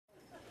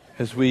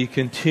As we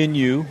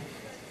continue,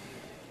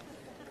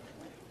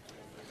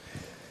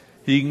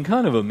 you can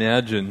kind of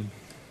imagine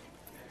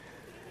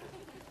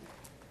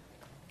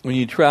when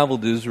you travel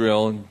to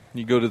Israel and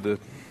you go to the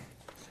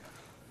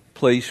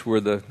place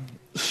where the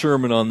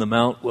Sermon on the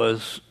Mount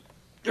was,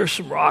 there's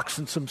some rocks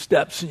and some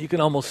steps, and you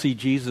can almost see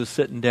Jesus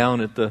sitting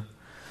down at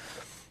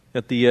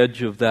the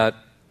edge of that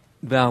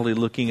valley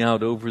looking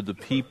out over the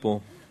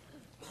people.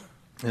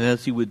 And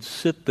as he would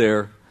sit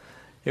there,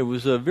 it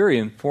was a very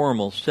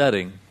informal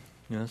setting.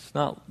 You know, it's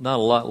not a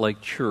lot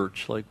like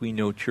church, like we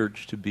know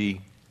church to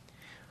be.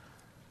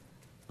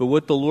 But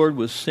what the Lord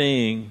was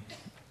saying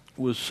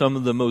was some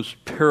of the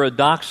most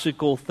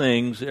paradoxical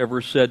things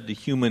ever said to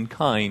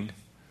humankind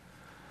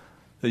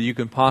that you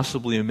can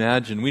possibly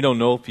imagine. We don't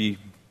know if he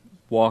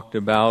walked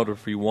about or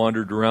if he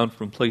wandered around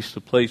from place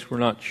to place. We're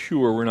not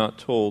sure. We're not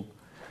told.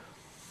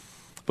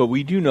 But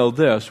we do know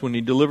this. When he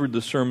delivered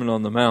the Sermon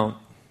on the Mount,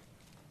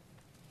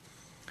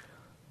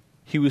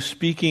 he was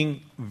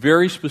speaking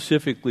very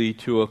specifically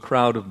to a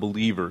crowd of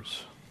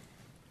believers.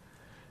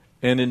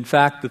 And in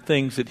fact, the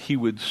things that he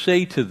would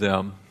say to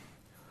them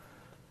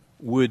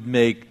would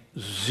make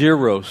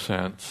zero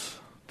sense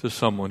to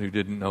someone who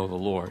didn't know the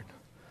Lord,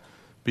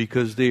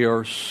 because they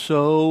are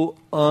so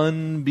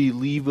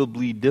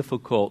unbelievably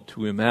difficult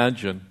to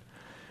imagine.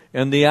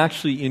 And they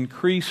actually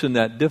increase in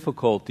that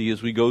difficulty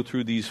as we go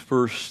through these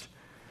first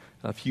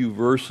few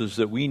verses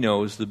that we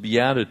know as the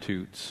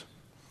Beatitudes.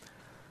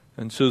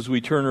 And so as we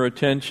turn our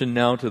attention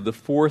now to the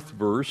fourth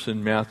verse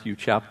in Matthew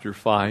chapter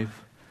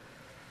 5,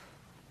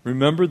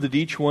 remember that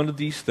each one of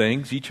these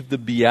things, each of the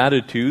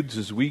Beatitudes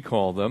as we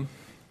call them,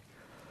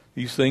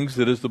 these things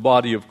that as the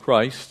body of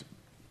Christ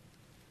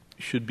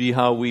should be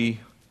how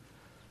we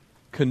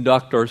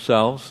conduct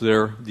ourselves.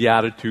 They're the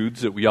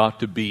attitudes that we ought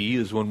to be,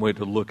 is one way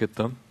to look at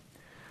them.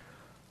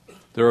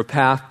 They're a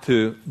path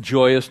to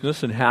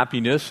joyousness and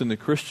happiness in the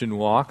Christian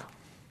walk.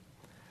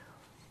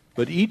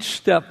 But each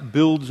step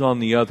builds on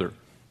the other.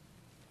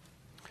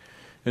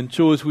 And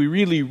so as we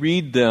really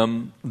read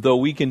them, though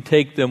we can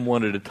take them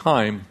one at a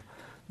time,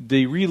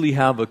 they really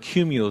have a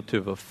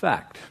cumulative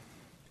effect.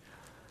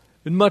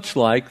 And much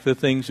like the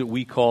things that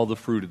we call the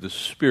fruit of the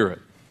Spirit.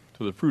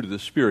 So the fruit of the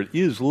Spirit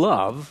is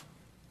love,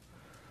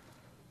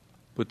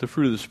 but the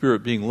fruit of the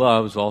Spirit being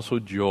love is also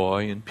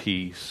joy and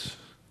peace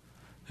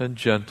and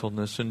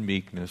gentleness and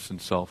meekness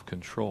and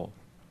self-control.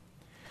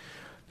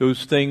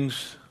 Those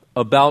things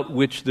about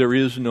which there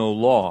is no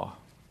law.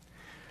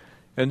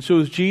 And so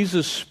as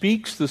Jesus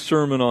speaks the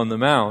Sermon on the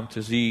Mount,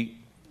 as he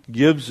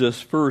gives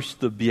us first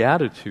the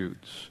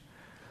Beatitudes,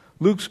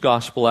 Luke's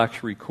Gospel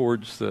actually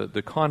records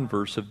the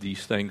converse of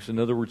these things. In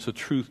other words, the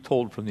truth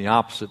told from the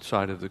opposite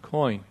side of the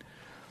coin.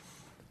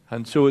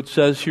 And so it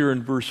says here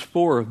in verse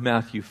 4 of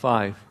Matthew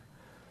 5,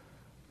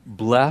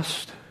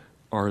 "Blessed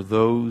are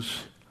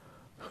those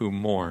who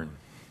mourn,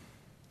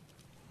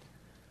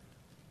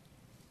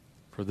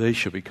 for they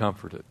shall be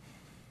comforted."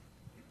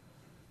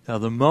 Now,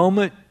 the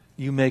moment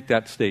you make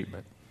that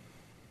statement,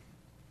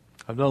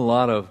 I've done a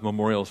lot of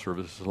memorial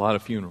services, a lot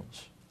of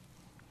funerals.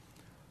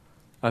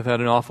 I've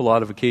had an awful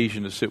lot of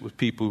occasion to sit with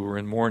people who are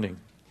in mourning.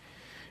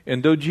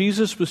 And though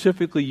Jesus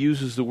specifically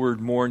uses the word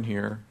mourn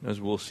here,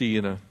 as we'll see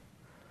in a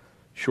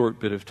short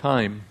bit of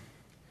time,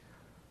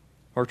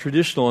 our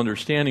traditional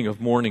understanding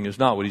of mourning is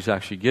not what he's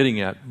actually getting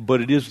at,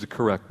 but it is the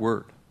correct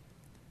word.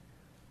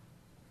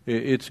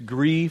 It's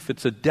grief,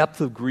 it's a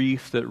depth of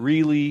grief that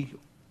really,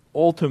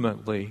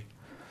 ultimately,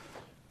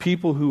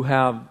 people who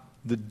have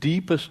the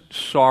deepest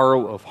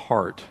sorrow of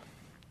heart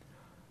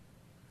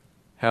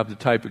have the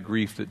type of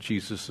grief that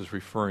Jesus is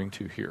referring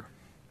to here.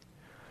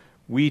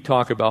 We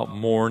talk about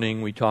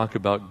mourning, we talk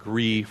about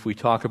grief, we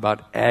talk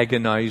about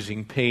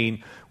agonizing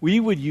pain. We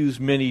would use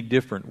many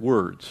different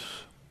words.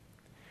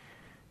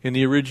 In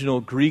the original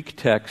Greek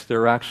text,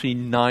 there are actually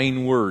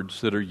 9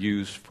 words that are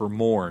used for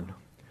mourn.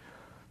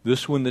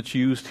 This one that's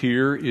used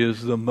here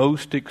is the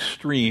most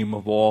extreme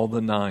of all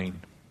the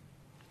 9.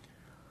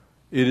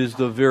 It is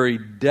the very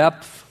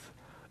depth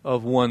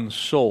of one's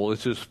soul.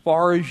 It's as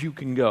far as you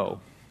can go.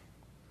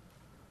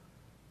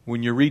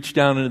 When you reach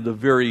down into the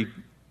very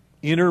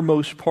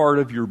innermost part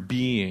of your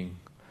being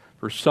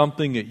for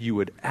something that you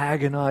would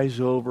agonize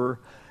over,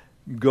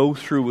 go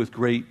through with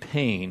great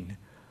pain,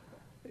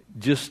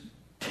 just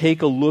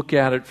take a look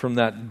at it from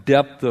that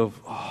depth of,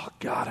 oh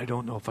God, I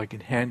don't know if I can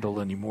handle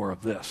any more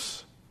of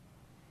this.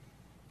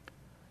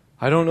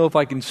 I don't know if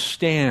I can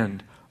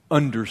stand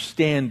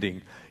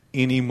understanding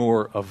any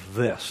more of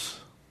this.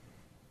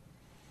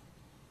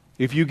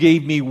 If you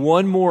gave me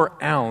one more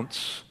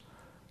ounce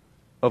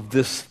of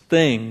this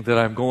thing that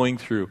I'm going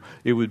through,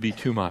 it would be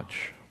too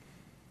much.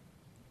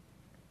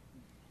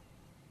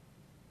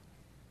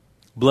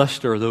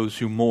 Blessed are those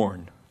who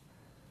mourn,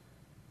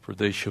 for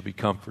they shall be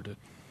comforted.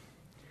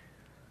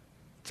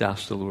 Let's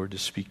ask the Lord to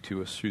speak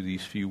to us through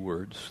these few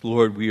words.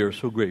 Lord, we are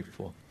so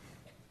grateful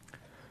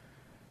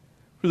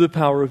for the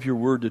power of your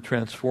word to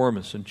transform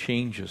us and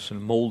change us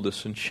and mold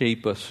us and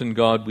shape us. And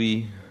God,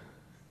 we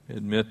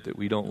admit that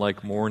we don't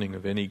like mourning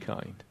of any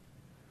kind.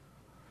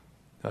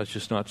 That's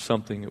just not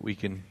something that we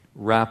can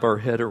wrap our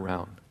head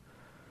around.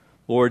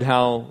 Lord,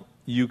 how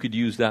you could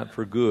use that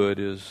for good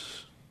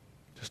is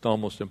just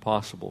almost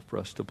impossible for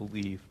us to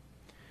believe.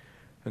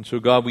 And so,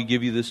 God, we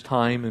give you this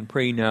time and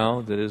pray now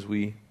that as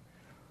we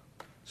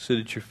sit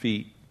at your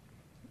feet,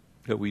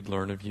 that we'd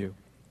learn of you.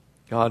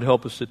 God,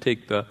 help us to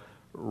take the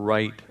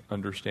right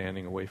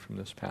understanding away from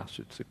this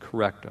passage, the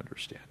correct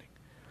understanding.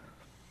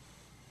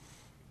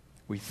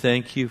 We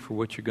thank you for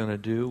what you're going to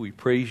do. We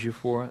praise you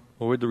for it.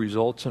 Lord, the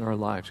results in our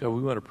lives. God,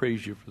 we want to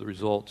praise you for the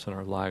results in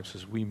our lives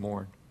as we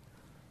mourn,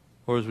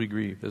 or as we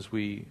grieve, as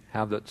we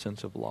have that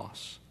sense of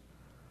loss.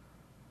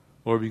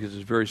 Lord, because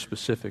it's very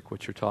specific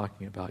what you're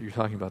talking about. You're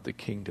talking about the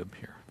kingdom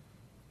here.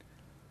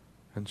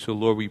 And so,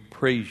 Lord, we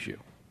praise you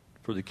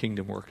for the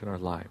kingdom work in our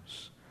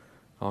lives.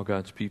 All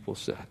God's people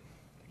said,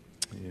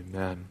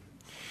 amen.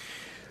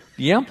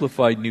 The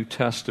Amplified New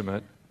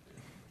Testament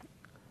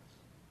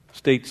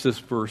states this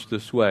verse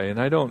this way,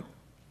 and I don't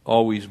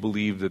always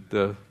believe that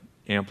the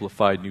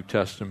Amplified New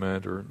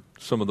Testament or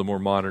some of the more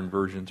modern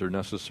versions are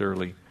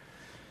necessarily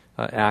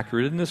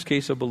accurate. In this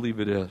case, I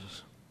believe it is.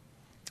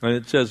 And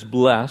it says,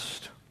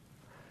 blessed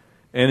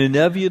and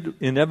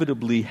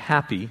inevitably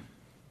happy,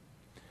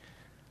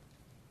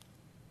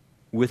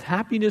 with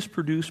happiness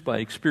produced by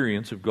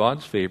experience of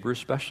God's favor,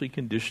 especially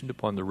conditioned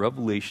upon the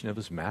revelation of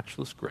his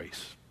matchless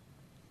grace,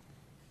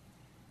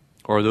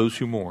 are those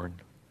who mourn,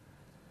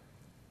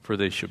 for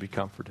they shall be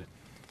comforted.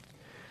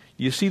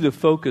 You see, the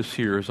focus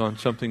here is on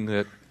something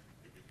that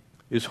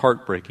is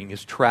heartbreaking,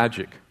 is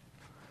tragic,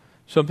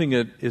 something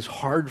that is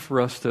hard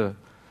for us to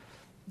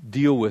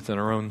deal with in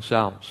our own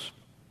selves.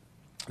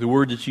 The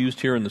word that's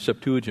used here in the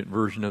Septuagint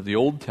version of the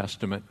Old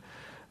Testament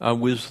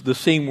was the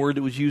same word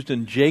that was used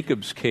in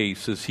Jacob's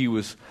case as he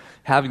was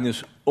having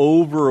this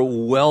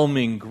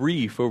overwhelming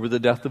grief over the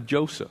death of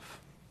Joseph.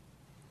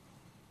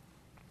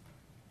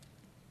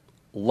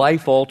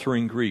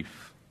 Life-altering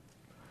grief.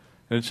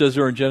 And it says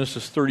there in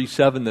Genesis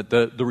 37 that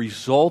the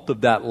result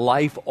of that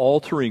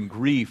life-altering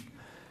grief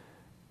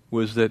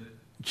was that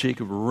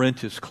Jacob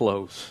rent his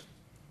clothes.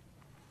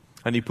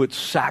 And he put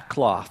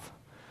sackcloth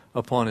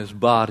upon his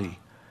body.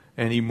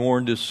 And he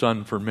mourned his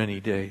son for many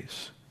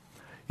days.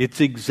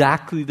 It's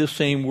exactly the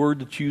same word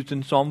that's used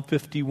in Psalm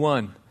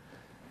 51.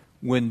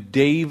 When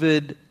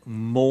David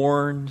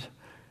mourned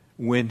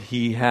when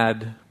he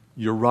had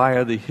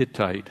Uriah the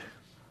Hittite,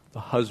 the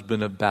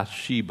husband of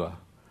Bathsheba,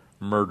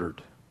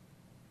 murdered.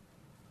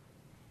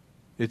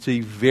 It's a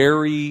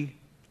very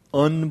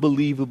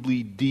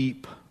unbelievably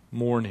deep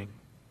mourning.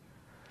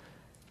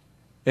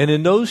 And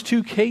in those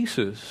two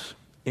cases,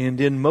 and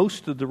in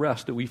most of the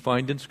rest that we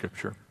find in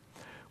Scripture,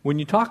 when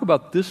you talk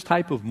about this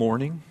type of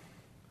mourning,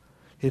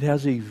 it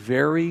has a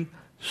very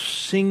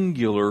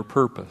singular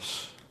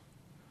purpose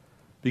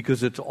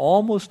because it's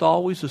almost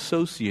always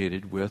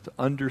associated with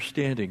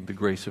understanding the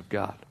grace of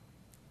God.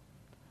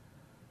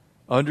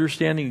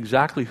 Understanding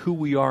exactly who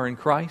we are in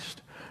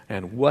Christ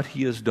and what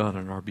He has done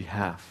on our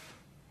behalf.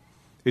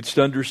 It's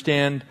to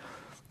understand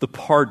the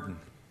pardon.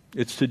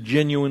 It's to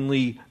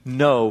genuinely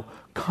know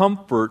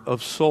comfort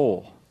of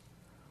soul.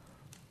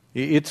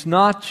 It's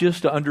not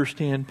just to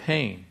understand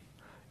pain.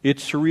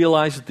 It's to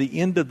realize at the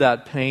end of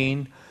that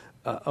pain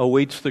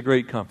awaits the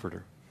great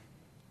comforter.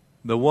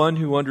 The one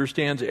who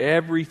understands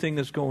everything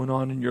that's going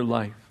on in your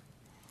life.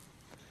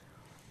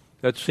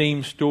 That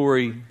same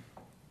story,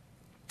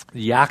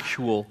 the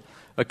actual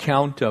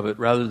account of it,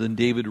 rather than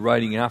David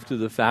writing after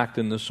the fact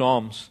in the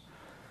Psalms,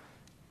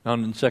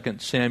 found in 2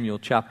 Samuel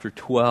chapter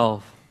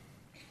 12.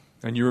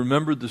 And you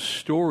remember the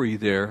story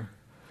there.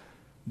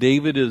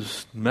 David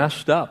is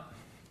messed up.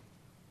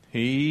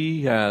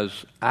 He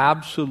has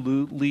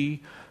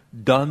absolutely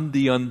done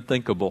the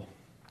unthinkable.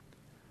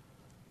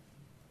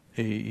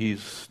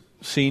 He's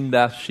seen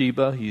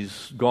Bathsheba.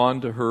 He's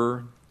gone to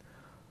her.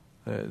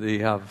 They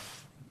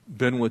have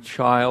been with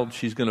child.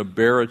 She's going to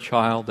bear a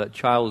child. That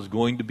child is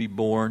going to be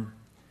born.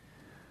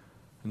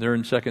 And there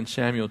in 2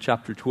 Samuel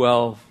chapter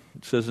 12,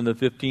 it says in the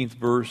 15th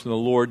verse, and the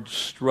Lord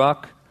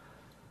struck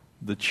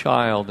the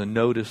child, and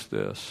notice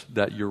this,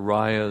 that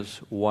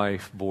Uriah's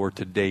wife bore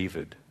to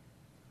David.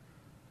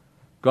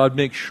 God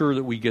makes sure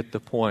that we get the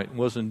point. It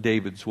wasn't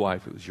David's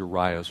wife, it was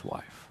Uriah's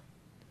wife.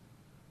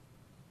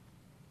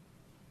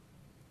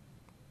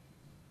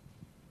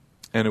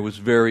 And it was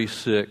very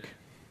sick.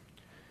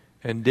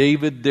 And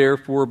David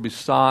therefore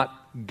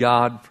besought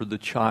God for the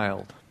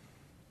child.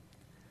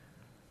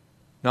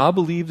 Now I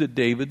believe that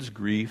David's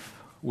grief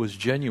was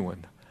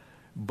genuine,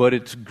 but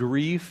it's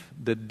grief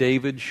that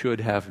David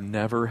should have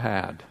never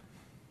had.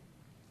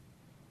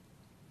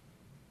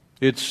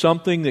 It's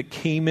something that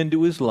came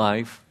into his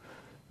life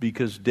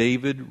because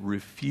David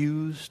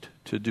refused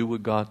to do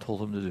what God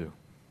told him to do.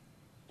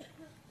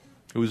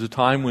 It was a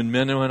time when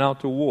men went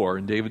out to war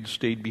and David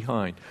stayed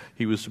behind.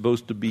 He was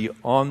supposed to be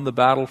on the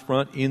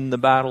battlefront, in the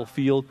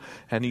battlefield,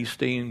 and he's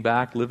staying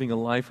back, living a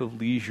life of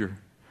leisure.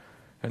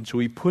 And so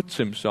he puts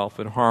himself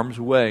in harm's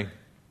way.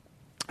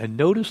 And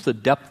notice the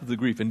depth of the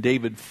grief. And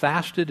David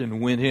fasted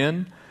and went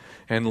in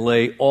and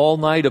lay all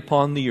night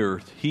upon the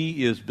earth.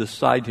 He is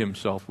beside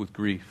himself with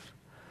grief.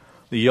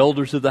 The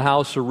elders of the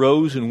house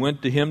arose and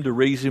went to him to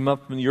raise him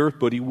up from the earth,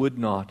 but he would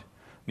not.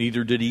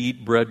 neither did he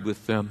eat bread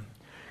with them.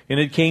 And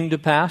it came to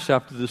pass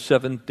after the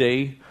seventh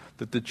day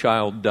that the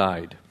child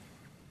died.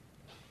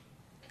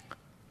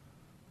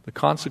 The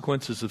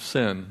consequences of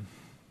sin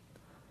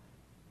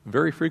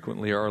very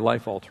frequently are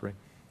life-altering.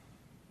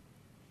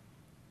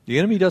 The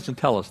enemy doesn't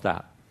tell us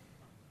that.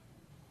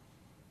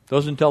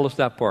 Doesn't tell us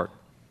that part.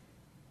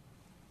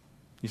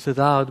 He says,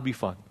 it'll be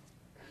fun.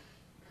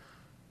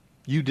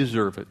 You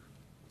deserve it.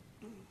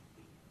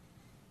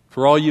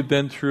 For all you've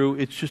been through,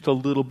 it's just a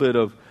little bit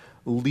of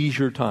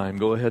leisure time.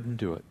 Go ahead and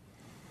do it.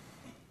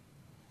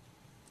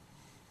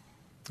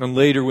 And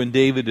later, when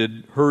David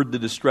had heard the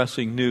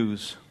distressing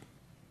news,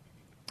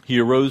 he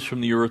arose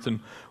from the earth and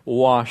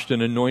washed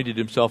and anointed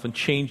himself and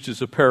changed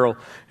his apparel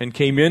and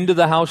came into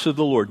the house of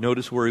the Lord.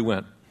 Notice where he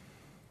went.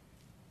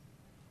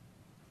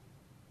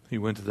 He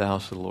went to the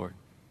house of the Lord.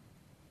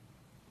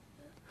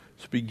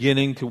 It's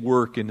beginning to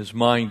work in his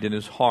mind and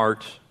his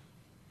heart.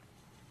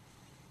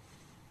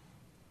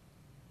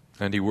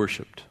 And he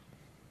worshiped.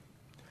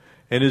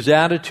 And his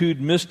attitude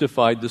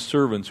mystified the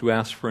servants who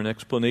asked for an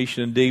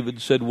explanation. And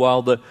David said,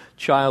 while the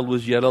child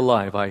was yet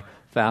alive, I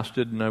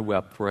fasted and I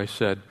wept, for I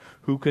said,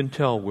 who can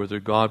tell whether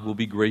God will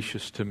be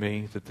gracious to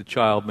me, that the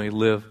child may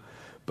live?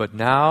 But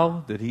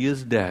now that he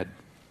is dead,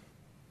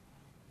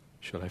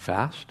 should I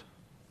fast?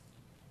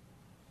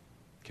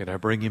 Can I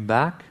bring him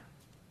back?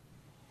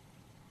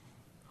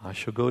 I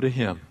shall go to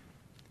him,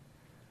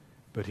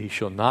 but he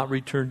shall not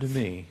return to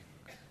me.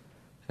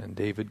 And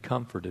David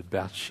comforted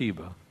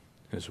Bathsheba,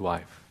 his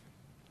wife.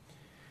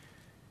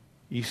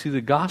 You see,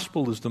 the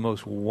gospel is the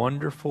most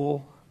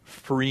wonderful,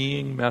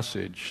 freeing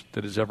message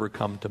that has ever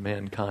come to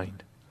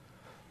mankind.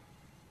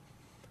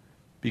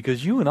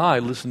 Because you and I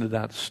listened to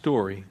that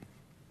story,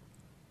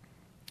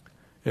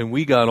 and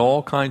we got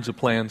all kinds of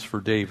plans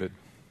for David.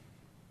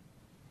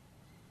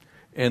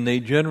 And they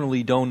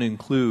generally don't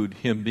include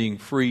him being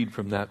freed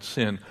from that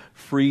sin,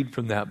 freed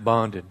from that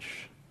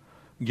bondage,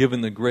 given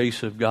the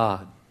grace of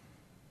God.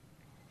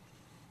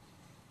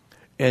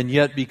 And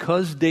yet,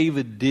 because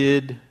David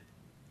did,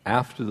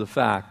 after the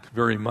fact,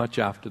 very much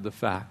after the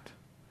fact,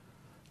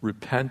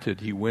 repented,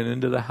 he went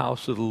into the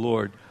house of the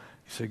Lord.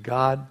 He said,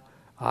 God,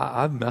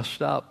 I've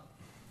messed up.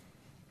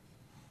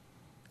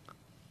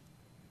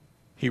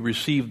 He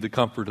received the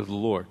comfort of the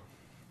Lord.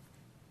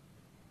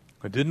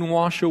 It didn't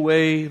wash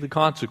away the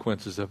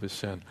consequences of his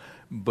sin,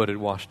 but it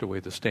washed away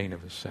the stain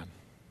of his sin.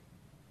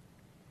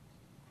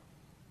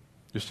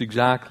 Just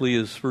exactly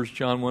as 1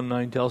 John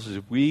 1:9 tells us,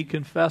 if we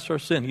confess our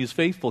sin, he is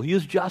faithful, he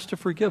is just to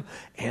forgive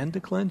and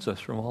to cleanse us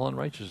from all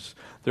unrighteousness.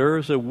 There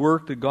is a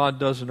work that God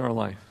does in our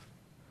life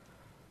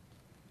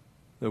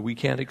that we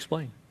can't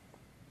explain.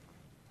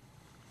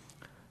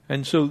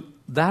 And so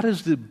that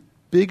is the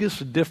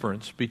biggest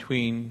difference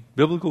between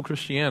biblical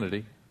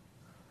Christianity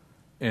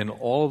and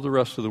all of the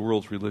rest of the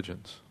world's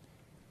religions.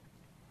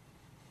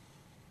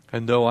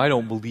 And though I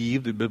don't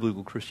believe that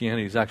biblical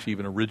Christianity is actually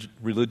even a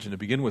religion to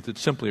begin with,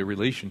 it's simply a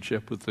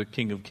relationship with the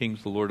King of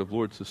Kings, the Lord of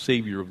Lords, the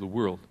Savior of the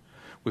world,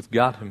 with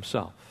God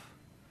himself.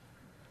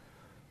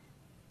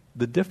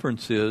 The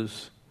difference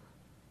is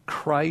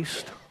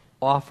Christ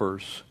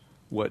offers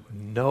what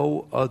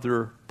no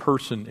other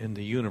person in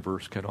the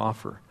universe can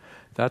offer.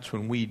 That's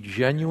when we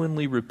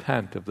genuinely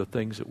repent of the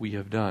things that we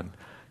have done.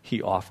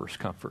 He offers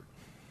comfort.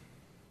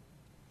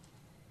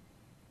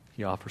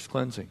 He offers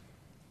cleansing.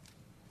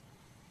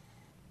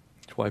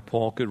 That's why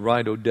Paul could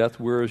write, O death,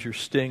 where is your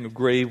sting? O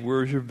grave,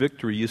 where is your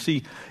victory? You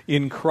see,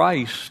 in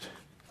Christ,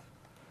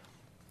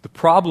 the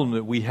problem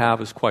that we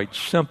have is quite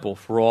simple.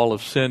 For all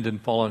have sinned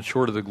and fallen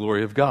short of the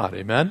glory of God.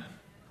 Amen?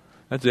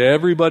 That's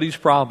everybody's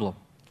problem.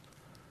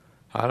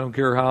 I don't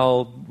care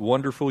how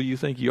wonderful you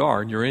think you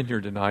are and you're in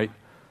here tonight.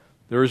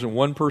 There isn't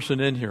one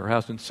person in here who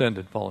hasn't sinned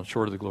and fallen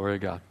short of the glory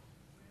of God.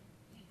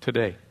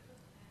 Today.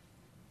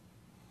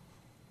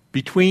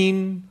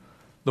 Between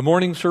the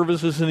morning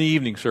services and the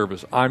evening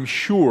service, I'm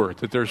sure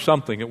that there's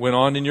something that went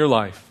on in your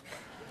life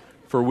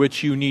for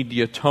which you need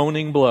the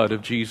atoning blood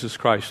of Jesus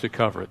Christ to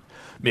cover it.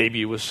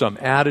 Maybe it was some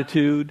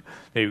attitude,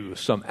 maybe it was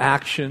some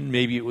action,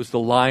 maybe it was the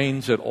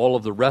lines at all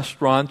of the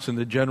restaurants in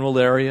the general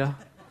area.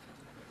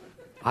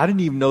 I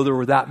didn't even know there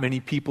were that many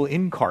people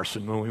in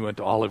Carson when we went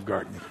to Olive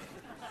Garden.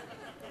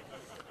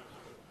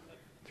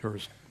 There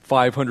was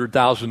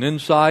 500,000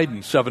 inside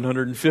and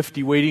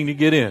 750 waiting to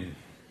get in.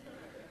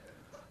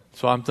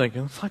 So I'm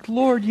thinking, it's like,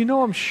 Lord, you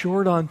know I'm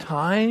short on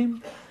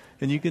time.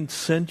 And you can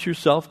sense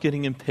yourself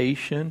getting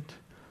impatient.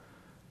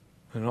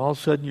 And all of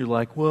a sudden you're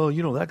like, well,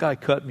 you know, that guy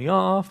cut me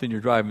off. And you're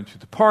driving through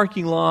the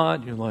parking lot.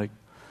 And you're like,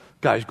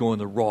 guy's going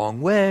the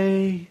wrong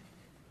way.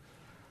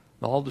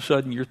 And all of a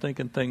sudden you're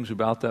thinking things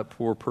about that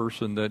poor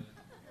person that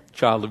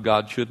child of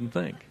God shouldn't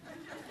think.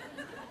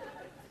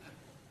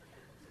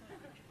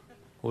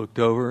 Looked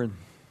over and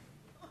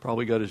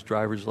probably got his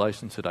driver's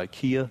license at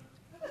IKEA.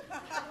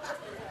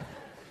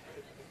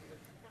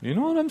 You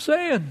know what I'm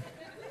saying?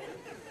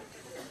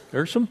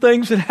 There's some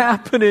things that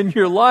happen in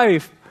your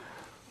life.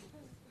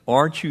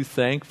 Aren't you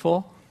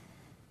thankful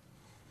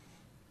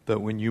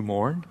that when you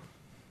mourn,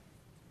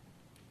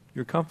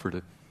 you're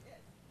comforted?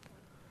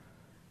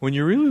 When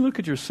you really look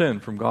at your sin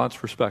from God's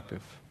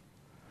perspective,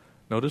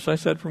 Notice I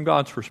said from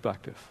God's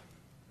perspective.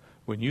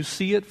 When you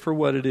see it for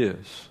what it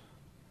is,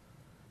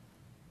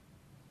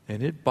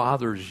 and it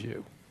bothers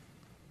you,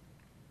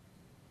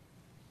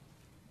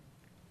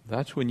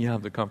 that's when you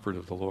have the comfort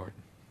of the Lord.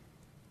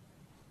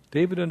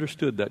 David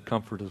understood that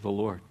comfort of the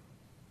Lord.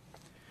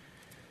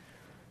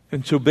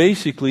 And so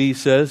basically he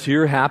says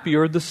here, happy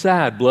are the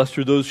sad, blessed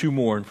are those who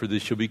mourn, for they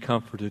shall be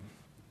comforted.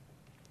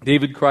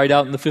 David cried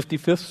out in the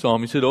 55th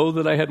Psalm. He said, oh,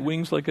 that I had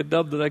wings like a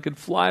dove, that I could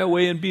fly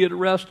away and be at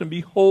rest, and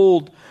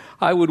behold,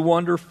 I would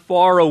wander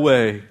far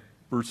away.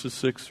 Verses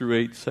 6 through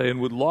 8 say, and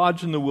would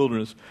lodge in the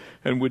wilderness,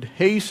 and would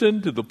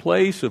hasten to the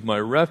place of my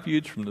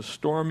refuge from the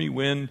stormy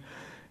wind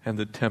and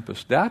the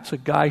tempest. That's a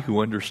guy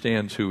who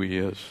understands who he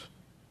is.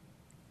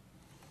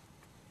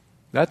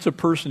 That's a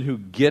person who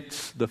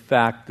gets the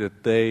fact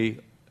that they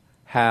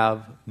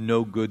have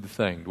no good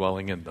thing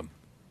dwelling in them.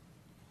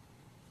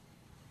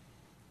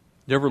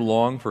 You ever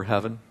long for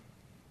heaven?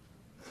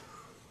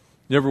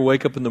 You ever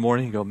wake up in the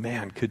morning and go,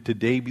 man, could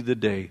today be the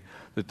day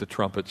that the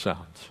trumpet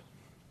sounds?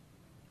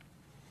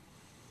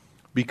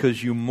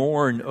 Because you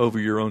mourn over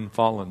your own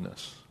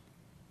fallenness.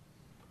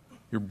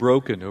 You're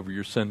broken over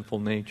your sinful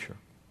nature.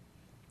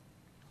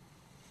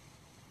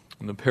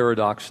 And the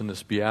paradox in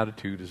this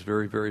beatitude is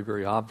very, very,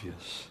 very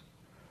obvious.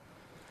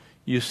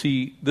 You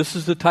see, this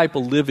is the type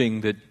of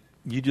living that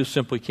you just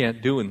simply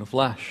can't do in the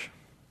flesh.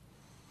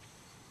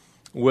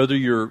 Whether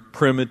you're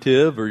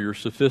primitive or you're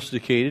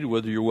sophisticated,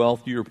 whether you're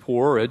wealthy or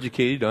poor,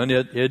 educated,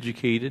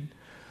 uneducated,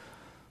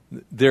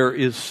 there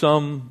is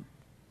some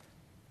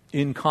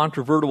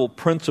incontrovertible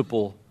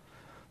principle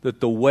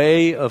that the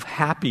way of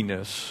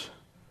happiness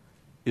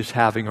is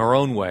having our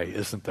own way,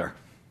 isn't there?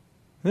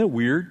 Isn't that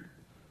weird?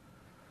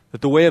 That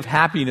the way of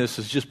happiness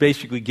is just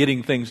basically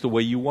getting things the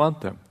way you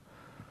want them.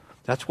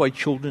 That's why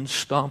children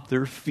stomp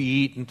their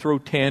feet and throw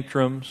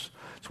tantrums.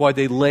 That's why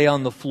they lay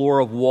on the floor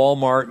of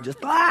Walmart and just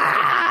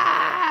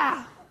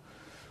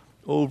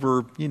over,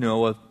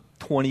 a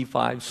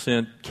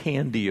 25-cent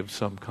candy of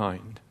some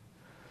kind.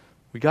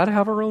 We got to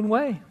have our own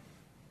way.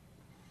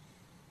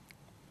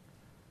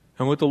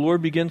 And what the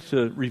Lord begins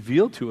to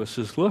reveal to us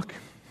is, look,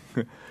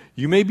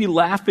 you may be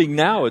laughing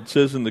now, it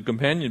says in the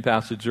companion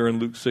passage there in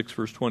Luke 6,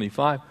 verse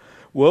 25.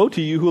 Woe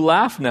to you who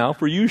laugh now,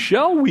 for you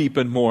shall weep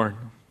and mourn.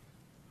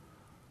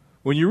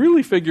 When you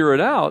really figure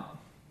it out,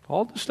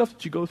 all the stuff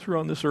that you go through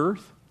on this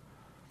earth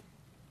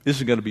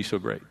isn't going to be so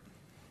great.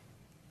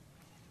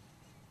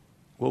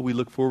 What we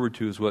look forward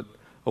to is what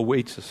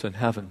awaits us in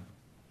heaven.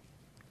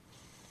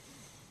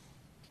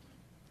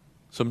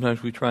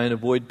 Sometimes we try and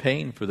avoid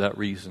pain for that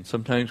reason.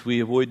 Sometimes we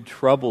avoid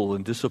trouble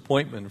and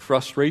disappointment and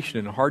frustration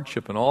and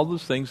hardship and all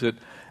those things that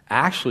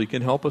actually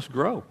can help us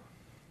grow.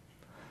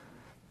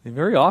 And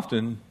very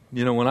often,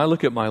 when I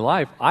look at my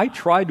life, I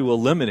try to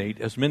eliminate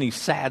as many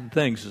sad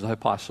things as I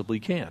possibly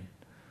can.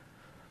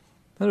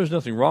 Now, there's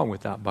nothing wrong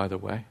with that, by the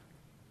way.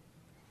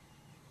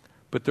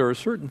 But there are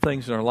certain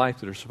things in our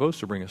life that are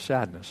supposed to bring us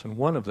sadness, and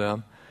one of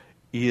them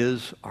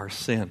is our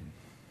sin.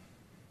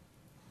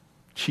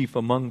 Chief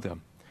among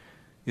them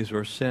is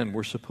our sin.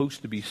 We're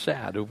supposed to be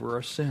sad over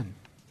our sin.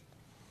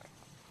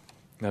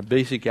 That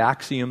basic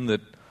axiom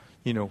that,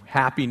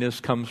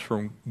 happiness comes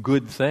from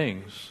good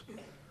things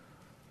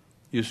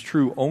is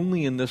true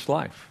only in this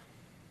life.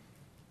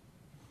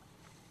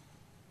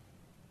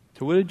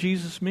 So what did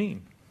Jesus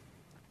mean?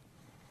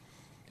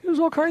 There's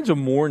all kinds of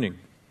mourning.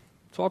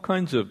 It's all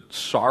kinds of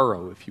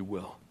sorrow, if you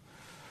will.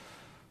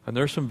 And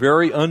there's some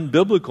very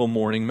unbiblical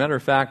mourning. Matter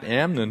of fact,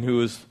 Amnon,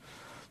 who is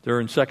there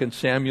in 2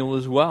 Samuel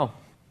as well,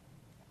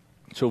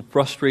 so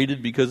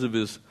frustrated because of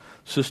his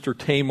sister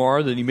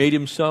Tamar that he made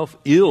himself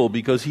ill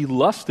because he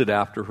lusted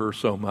after her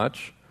so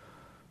much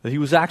that he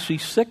was actually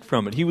sick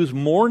from it. He was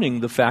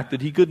mourning the fact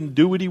that he couldn't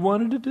do what he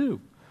wanted to do.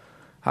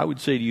 I would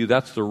say to you,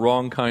 that's the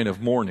wrong kind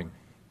of mourning.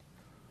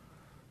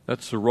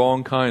 That's the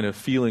wrong kind of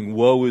feeling,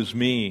 woe is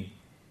me.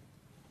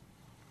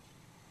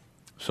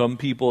 Some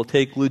people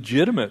take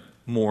legitimate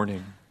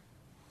mourning.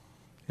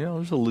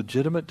 There's a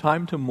legitimate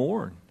time to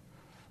mourn.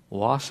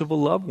 Loss of a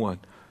loved one.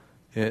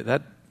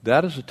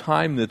 That is a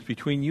time that's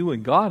between you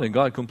and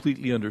God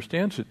completely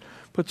understands it.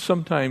 But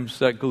sometimes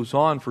that goes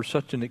on for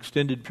such an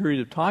extended period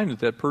of time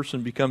that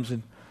person becomes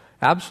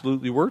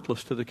absolutely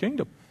worthless to the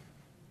kingdom.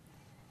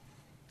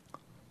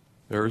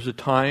 There is a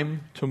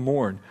time to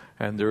mourn,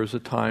 and there is a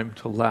time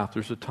to laugh.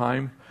 There's a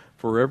time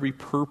for every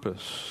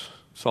purpose,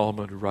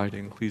 Solomon would write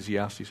in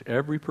Ecclesiastes,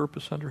 every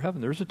purpose under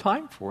heaven. There's a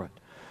time for it.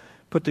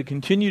 But to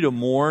continue to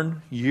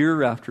mourn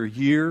year after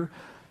year,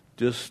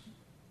 just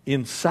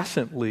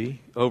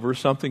incessantly over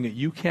something that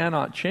you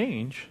cannot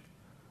change,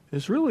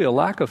 is really a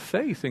lack of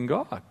faith in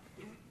God.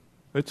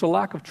 It's a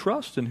lack of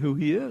trust in who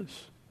He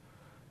is.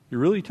 You're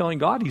really telling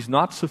God He's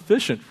not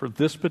sufficient for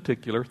this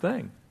particular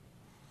thing.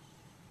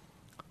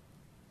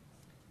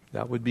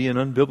 That would be an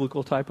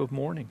unbiblical type of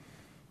mourning.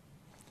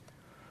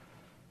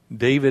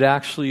 David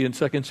actually in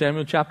 2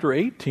 Samuel chapter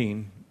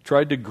 18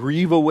 tried to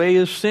grieve away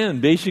his sin.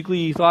 Basically,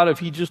 he thought if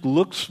he just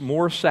looks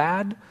more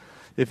sad,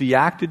 if he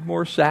acted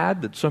more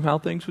sad, that somehow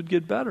things would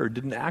get better. It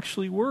didn't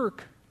actually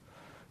work.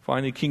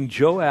 Finally, King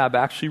Joab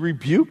actually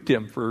rebuked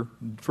him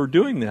for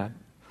doing that.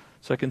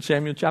 2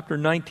 Samuel chapter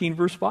 19,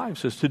 verse 5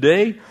 says,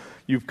 "Today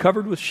you've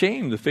covered with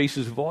shame the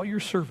faces of all your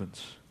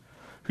servants,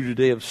 who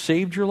today have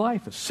saved your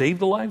life, and saved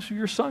the lives of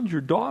your sons,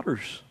 your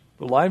daughters,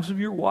 the lives of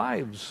your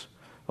wives,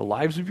 the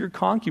lives of your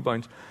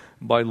concubines,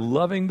 by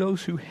loving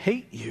those who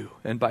hate you,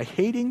 and by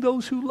hating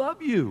those who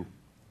love you."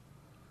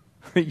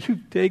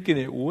 You've taken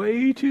it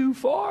way too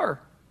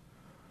far.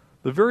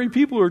 The very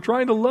people who are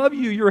trying to love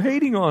you, you're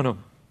hating on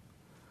them.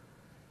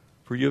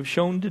 "For you have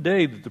shown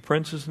today that the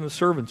princes and the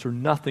servants are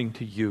nothing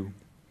to you.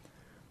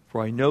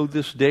 For I know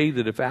this day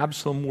that if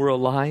Absalom were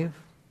alive,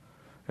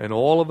 and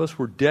all of us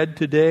were dead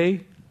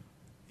today,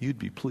 you'd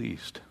be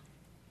pleased."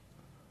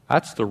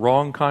 That's the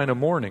wrong kind of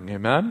mourning,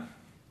 amen?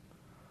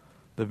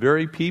 The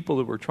very people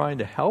that were trying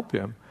to help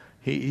him,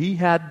 he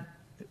had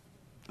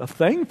a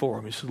thing for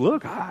him. He said,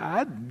 "Look,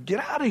 I'd get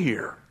out of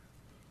here.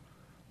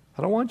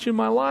 I don't want you in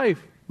my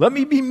life. Let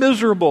me be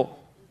miserable."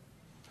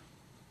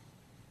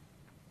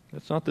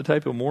 That's not the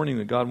type of mourning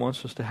that God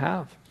wants us to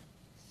have.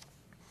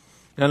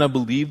 And I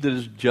believe that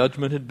his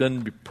judgment had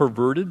been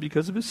perverted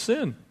because of his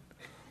sin.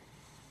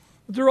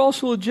 But there are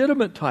also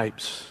legitimate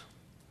types.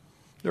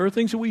 There are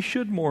things that we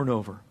should mourn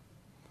over.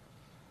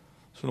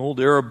 It's an old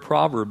Arab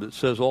proverb that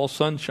says, "All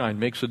sunshine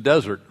makes a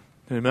desert."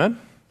 Amen?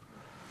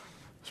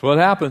 That's what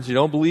happens. You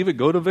don't believe it?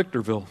 Go to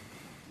Victorville.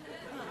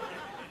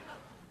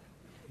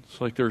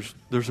 It's like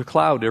there's a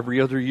cloud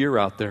every other year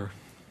out there.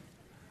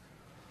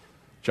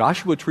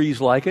 Joshua trees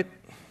like it.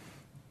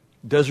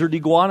 Desert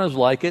iguanas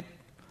like it.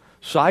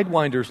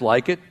 Sidewinders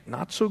like it.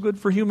 Not so good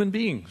for human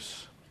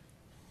beings.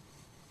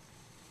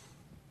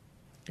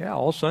 Yeah,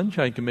 all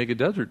sunshine can make a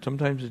desert.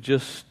 Sometimes it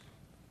just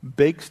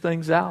bakes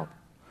things out.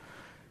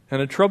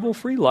 And a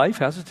trouble-free life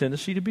has a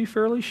tendency to be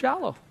fairly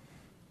shallow.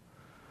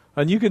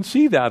 And you can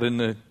see that in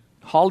the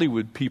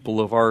Hollywood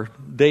people of our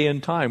day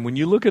and time. When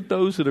you look at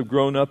those that have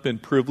grown up in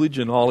privilege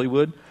in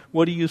Hollywood,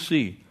 what do you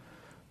see?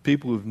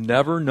 People who've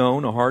never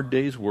known a hard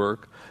day's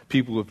work,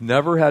 people who've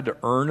never had to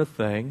earn a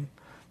thing.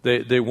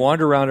 They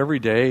wander around every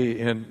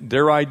day, and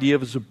their idea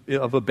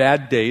of a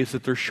bad day is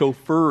that their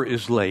chauffeur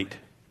is late.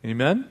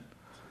 Amen?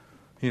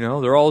 You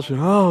know, they're all saying,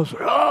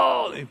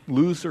 they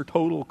lose their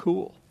total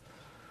cool.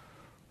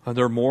 And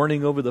they're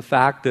mourning over the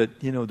fact that,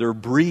 their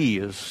brie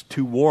is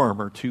too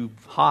warm or too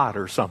hot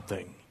or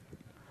something.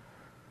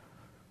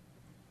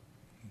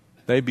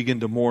 They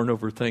begin to mourn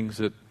over things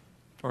that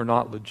are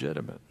not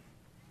legitimate.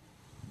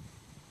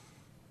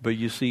 But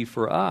you see,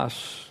 for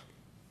us,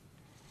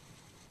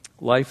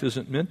 life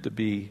isn't meant to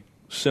be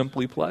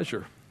simply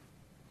pleasure.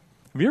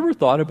 Have you ever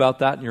thought about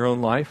that in your own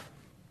life?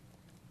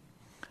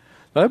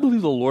 I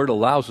believe the Lord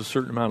allows a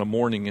certain amount of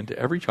mourning into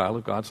every child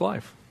of God's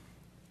life.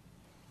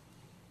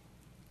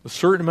 A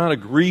certain amount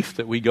of grief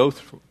that we go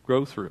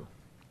through.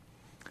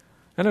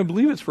 And I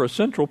believe it's for a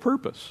central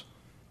purpose.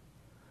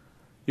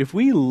 If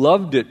we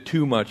loved it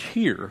too much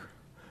here,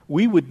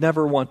 we would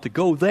never want to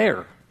go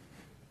there.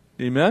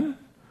 Amen?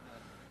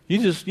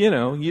 You just,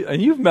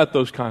 and you've met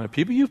those kind of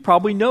people. You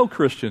probably know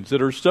Christians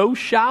that are so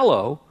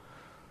shallow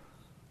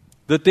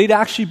that they'd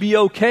actually be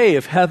okay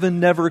if heaven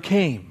never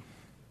came.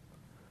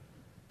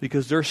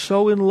 Because they're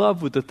so in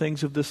love with the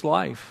things of this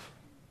life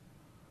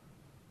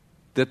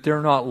that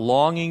they're not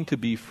longing to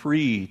be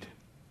freed.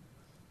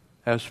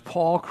 As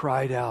Paul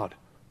cried out,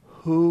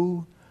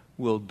 "Who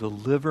will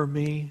deliver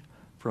me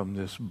from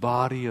this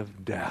body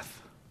of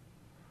death?"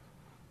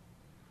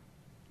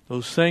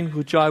 Those things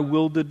which I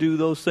will to do,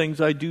 those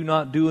things I do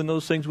not do, and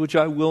those things which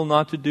I will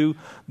not to do,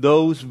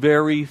 those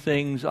very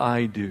things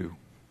I do.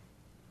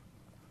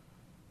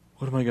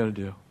 What am I going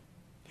to do?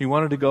 He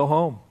wanted to go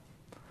home.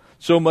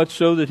 So much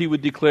so that he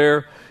would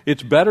declare,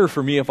 "It's better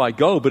for me if I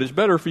go, but it's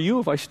better for you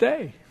if I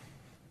stay."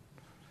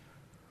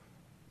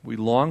 We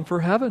long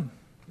for heaven.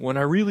 When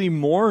I really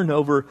mourn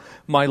over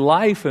my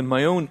life and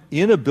my own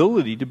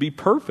inability to be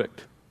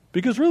perfect.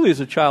 Because really, as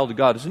a child of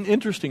God, it's an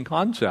interesting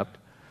concept.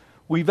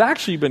 We've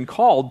actually been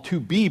called to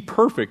be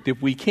perfect if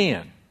we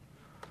can.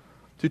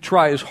 To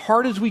try as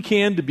hard as we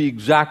can to be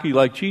exactly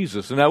like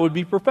Jesus. And that would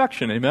be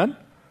perfection, amen?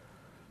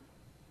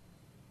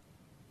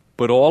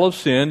 But all have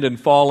sinned and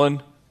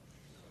fallen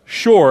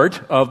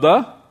short of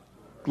the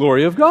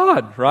glory of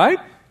God, right?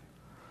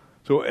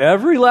 So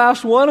every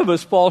last one of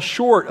us falls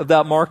short of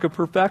that mark of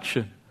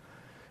perfection.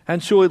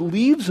 And so it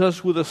leaves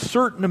us with a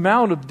certain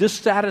amount of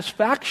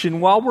dissatisfaction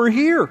while we're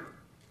here.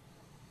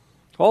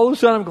 All of a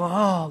sudden I'm going,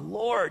 "Oh,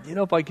 Lord,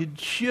 if I could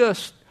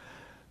just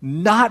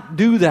not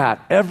do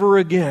that ever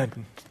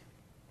again."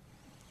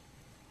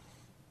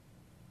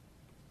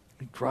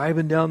 You're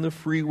driving down the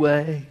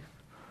freeway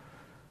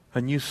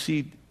and you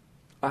see,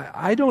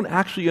 I don't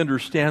actually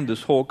understand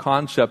this whole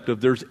concept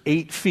of there's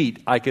 8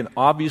 feet. I can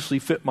obviously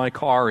fit my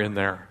car in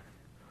there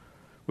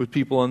with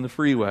people on the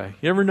freeway.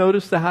 You ever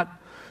notice that?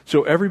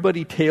 So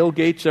everybody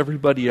tailgates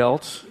everybody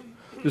else.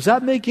 Does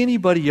that make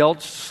anybody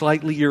else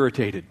slightly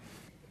irritated?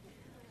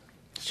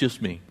 It's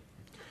just me.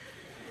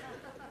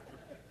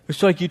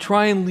 It's like you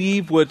try and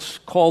leave what's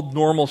called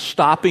normal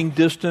stopping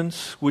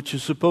distance, which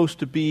is supposed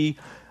to be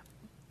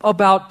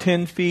about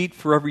 10 feet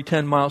for every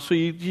 10 miles. So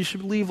you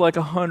should leave like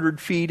 100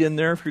 feet in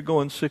there if you're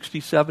going 60,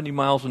 70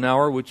 miles an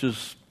hour,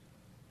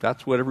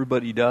 that's what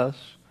everybody does.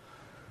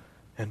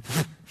 And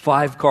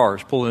 5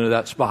 cars pull into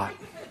that spot.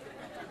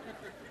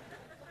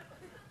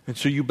 And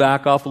so you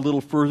back off a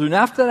little further. And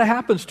after that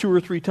happens 2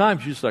 or 3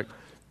 times, you're just like,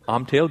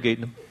 I'm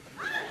tailgating them.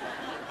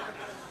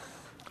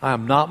 I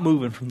am not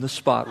moving from this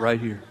spot right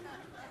here.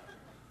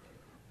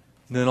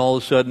 And then all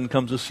of a sudden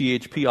comes a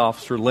CHP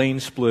officer, lane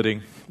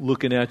splitting,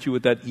 looking at you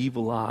with that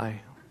evil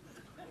eye.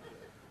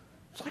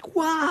 It's like,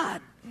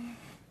 what?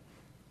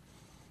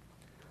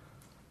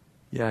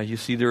 Yeah, you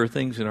see, there are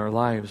things in our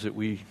lives that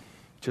we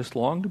just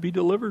long to be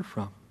delivered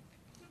from.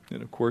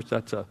 And of course,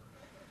 that's a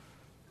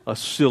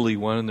silly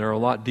one, and there are a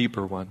lot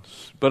deeper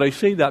ones. But I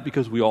say that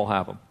because we all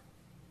have them.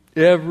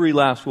 Every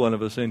last one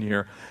of us in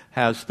here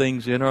has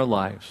things in our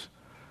lives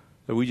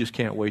that we just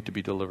can't wait to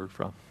be delivered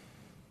from.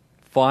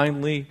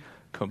 Finally,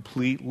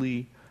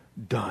 completely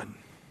done.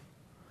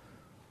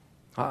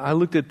 I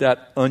looked at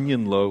that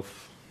onion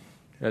loaf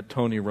at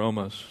Tony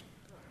Roma's,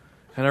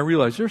 and I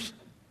realized there's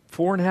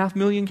 4.5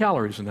 million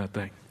calories in that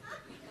thing.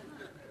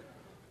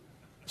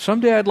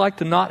 Someday I'd like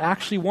to not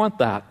actually want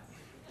that,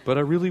 but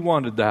I really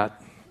wanted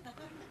that.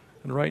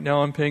 And right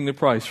now I'm paying the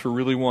price for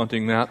really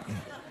wanting that.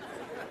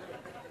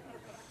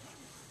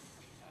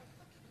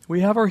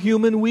 We have our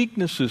human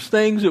weaknesses,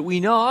 things that we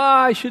know,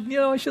 I should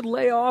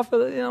lay off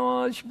of it,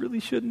 I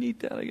really shouldn't eat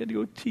that. I got to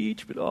go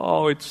teach, but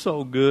it's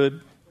so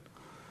good.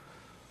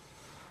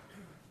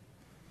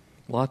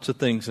 Lots of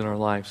things in our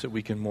lives that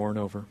we can mourn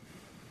over.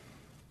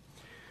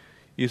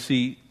 You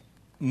see,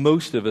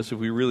 most of us, if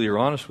we really are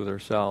honest with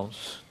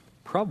ourselves,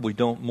 probably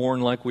don't mourn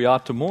like we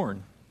ought to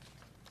mourn.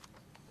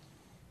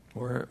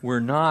 We're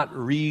not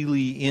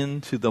really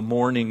into the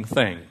mourning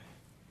thing.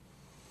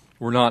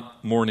 We're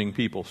not mourning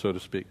people, so to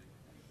speak.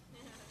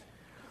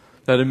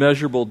 That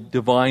immeasurable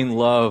divine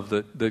love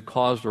that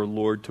caused our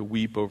Lord to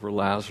weep over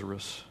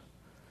Lazarus.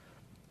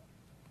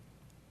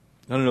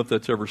 I don't know if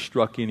that's ever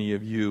struck any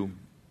of you,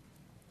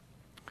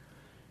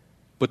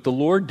 but the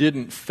Lord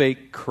didn't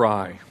fake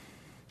cry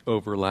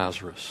over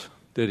Lazarus,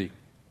 did he?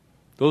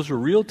 Those were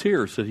real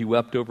tears that he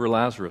wept over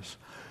Lazarus.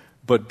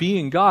 But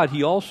being God,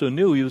 he also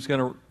knew he was going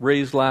to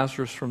raise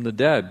Lazarus from the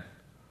dead.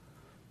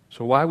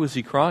 So why was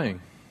he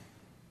crying?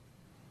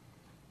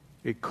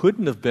 It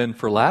couldn't have been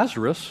for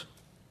Lazarus.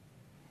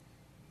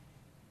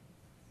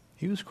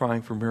 He was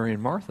crying for Mary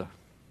and Martha.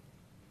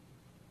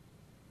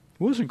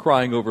 He wasn't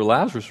crying over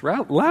Lazarus.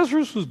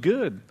 Lazarus was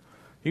good.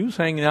 He was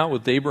hanging out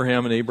with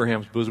Abraham in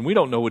Abraham's bosom. We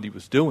don't know what he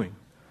was doing.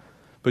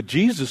 But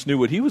Jesus knew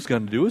what he was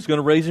going to do. He was going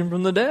to raise him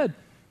from the dead.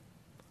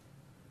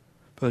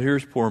 But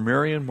here's poor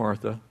Mary and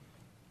Martha.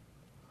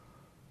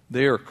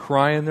 They are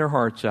crying their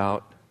hearts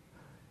out.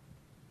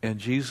 And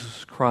Jesus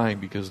is crying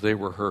because they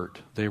were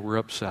hurt. They were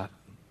upset.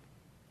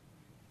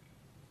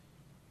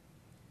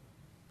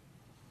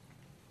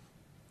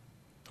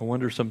 I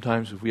wonder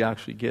sometimes if we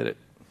actually get it.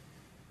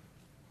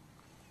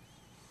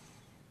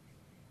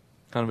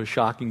 Kind of a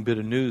shocking bit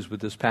of news,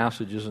 but this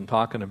passage isn't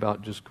talking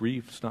about just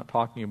grief. It's not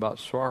talking about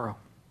sorrow.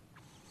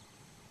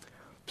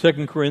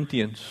 2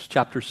 Corinthians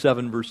chapter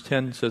 7, verse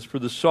 10 says, "For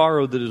the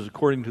sorrow that is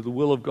according to the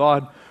will of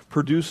God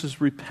produces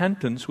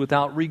repentance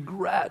without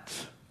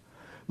regret,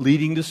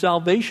 leading to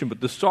salvation. But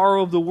the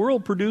sorrow of the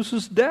world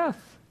produces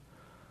death.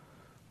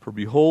 For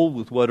behold,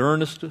 with what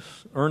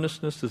earnestness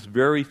this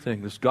very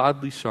thing, this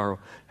godly sorrow,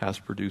 has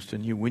produced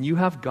in you." When you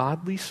have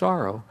godly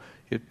sorrow,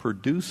 it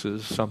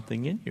produces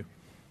something in you.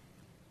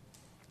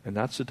 And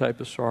that's the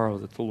type of sorrow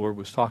that the Lord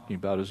was talking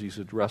about as he's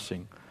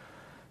addressing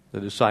the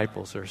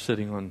disciples that are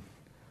sitting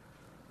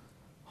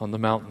on the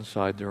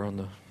mountainside there on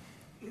the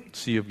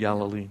Sea of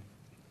Galilee.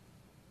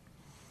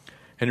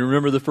 And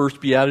remember the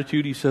first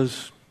beatitude, he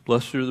says,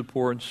 "Blessed are the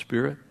poor in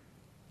spirit."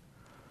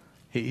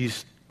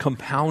 He's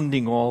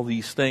compounding all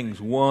these things,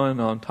 one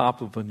on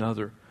top of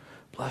another.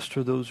 Blessed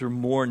are those who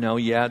mourn. Now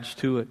he adds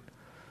to it.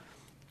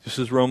 Just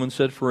as Romans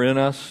said, "For in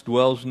us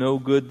dwells no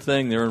good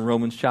thing," there in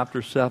Romans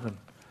chapter 7.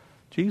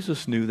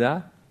 Jesus knew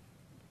that.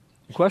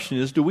 The question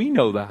is, do we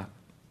know that?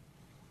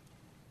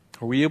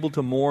 Are we able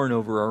to mourn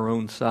over our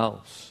own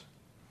selves?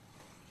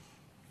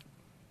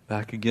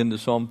 Back again to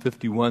Psalm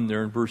 51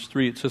 there in verse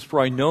 3, it says, "For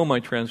I know my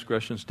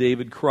transgressions,"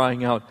 David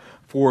crying out,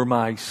 "for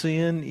my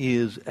sin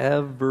is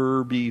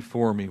ever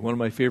before me." One of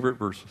my favorite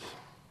verses.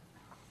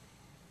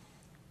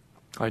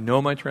 I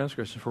know my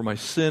transgressions, for my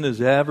sin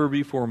is ever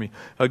before me.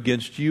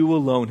 Against you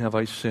alone have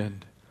I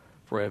sinned,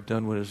 for I have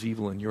done what is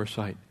evil in your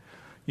sight.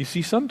 You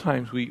see,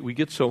 sometimes we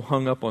get so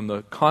hung up on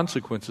the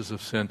consequences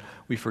of sin,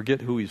 we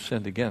forget who we've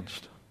sinned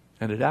against.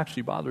 And it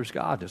actually bothers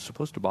God. It's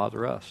supposed to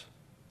bother us.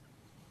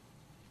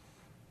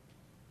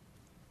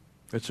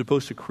 It's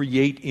supposed to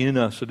create in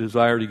us a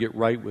desire to get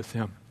right with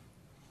him.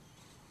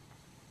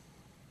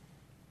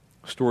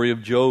 The story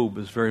of Job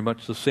is very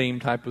much the same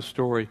type of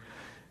story.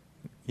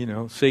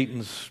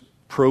 Satan's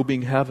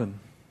probing heaven,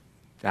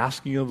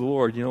 asking of the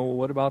Lord,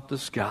 what about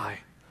this guy?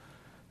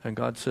 And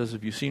God says,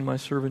 "Have you seen my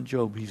servant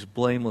Job? He's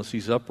blameless,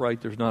 he's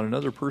upright. There's not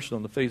another person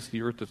on the face of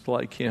the earth that's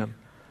like him."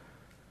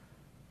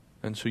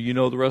 And so you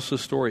know the rest of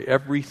the story.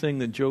 Everything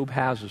that Job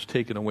has is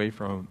taken away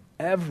from him.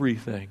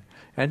 Everything.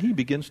 And he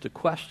begins to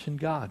question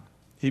God.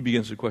 He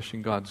begins to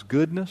question God's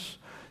goodness,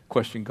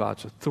 question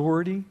God's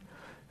authority.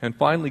 And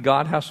finally,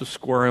 God has to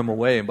square him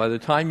away. And by the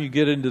time you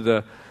get into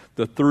the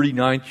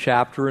 39th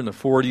chapter and the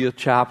 40th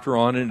chapter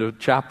on into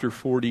chapter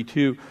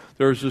 42,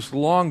 there's this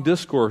long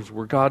discourse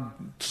where God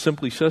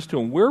simply says to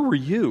him, where were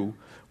you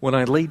when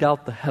I laid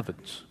out the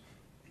heavens?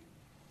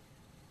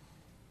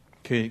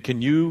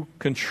 Can you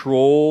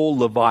control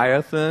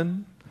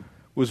Leviathan?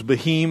 Was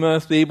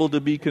Behemoth able to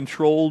be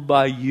controlled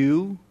by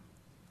you?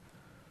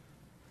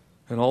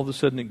 And all of a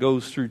sudden it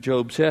goes through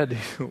Job's head.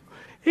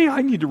 Hey,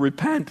 I need to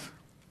repent.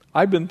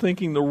 I've been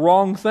thinking the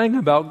wrong thing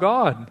about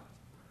God.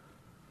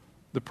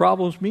 The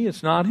problem's me,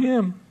 it's not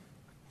him.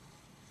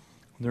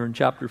 There in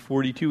chapter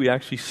 42 he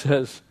actually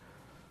says,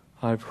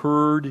 I've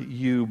heard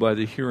you by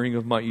the hearing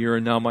of my ear,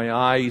 and now my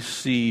eyes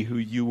see who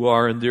you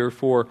are, and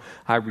therefore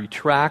I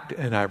retract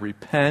and I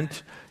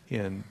repent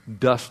in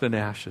dust and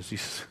ashes. He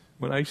says,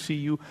 when I see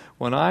you,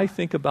 when I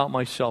think about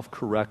myself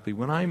correctly,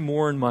 when I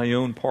mourn my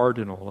own part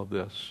in all of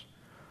this.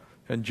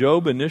 And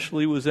Job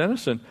initially was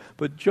innocent,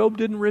 but Job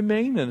didn't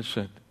remain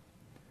innocent.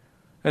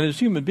 And as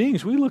human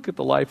beings, we look at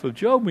the life of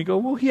Job and we go,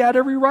 well, he had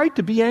every right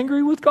to be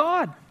angry with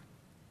God.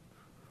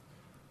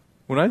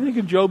 When I think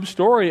of Job's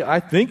story, I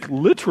think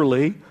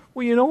literally,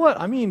 well, you know what?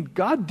 I mean,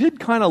 God did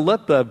kind of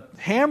let the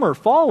hammer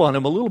fall on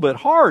him a little bit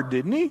hard,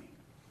 didn't he?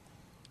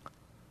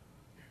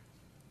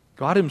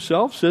 God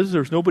himself says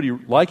there's nobody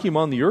like him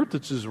on the earth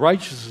that's as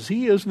righteous as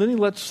he is, and then he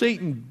lets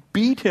Satan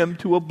beat him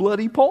to a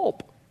bloody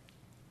pulp.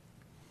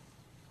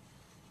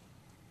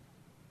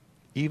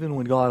 Even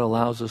when God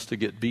allows us to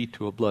get beat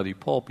to a bloody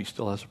pulp, he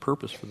still has a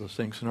purpose for those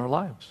things in our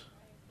lives.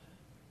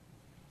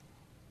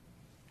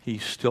 He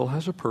still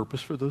has a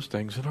purpose for those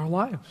things in our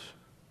lives.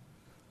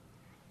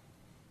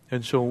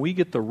 And so when we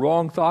get the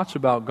wrong thoughts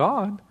about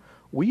God,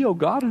 we owe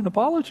God an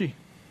apology.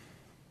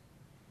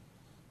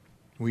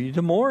 We need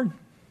to mourn.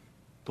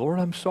 Lord,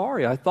 I'm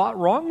sorry. I thought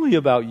wrongly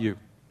about you.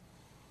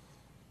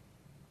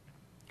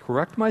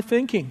 Correct my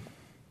thinking.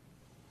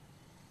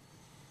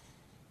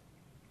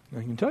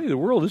 I can tell you the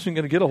world isn't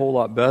going to get a whole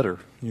lot better.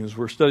 As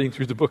we're studying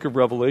through the book of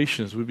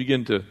Revelation, as we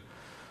begin to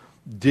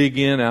dig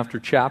in after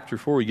chapter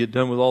 4, we get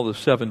done with all the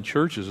 7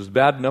 churches. It's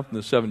bad enough in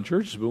the 7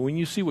 churches, but when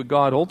you see what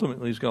God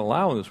ultimately is going to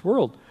allow in this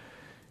world,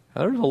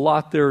 there's a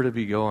lot there to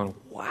be going,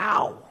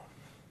 wow.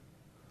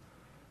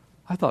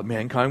 I thought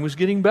mankind was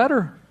getting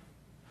better.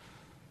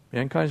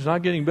 Mankind's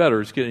not getting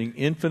better. It's getting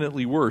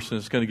infinitely worse, and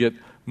it's going to get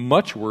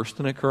much worse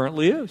than it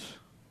currently is.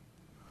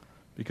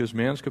 Because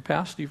man's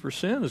capacity for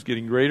sin is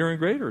getting greater and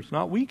greater. It's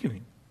not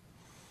weakening.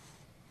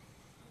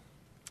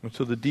 And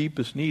so the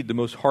deepest need, the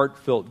most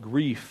heartfelt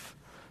grief,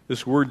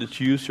 this word that's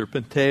used here,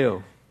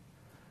 penteo,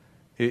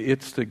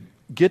 it's to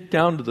get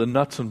down to the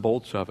nuts and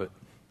bolts of it.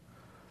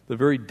 The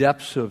very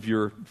depths of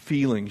your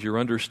feelings, your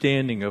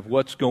understanding of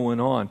what's going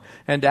on,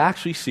 and to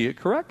actually see it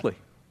correctly.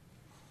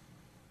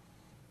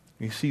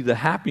 You see, the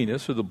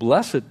happiness or the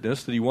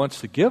blessedness that he wants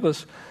to give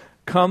us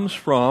comes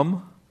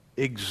from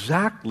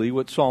exactly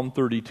what Psalm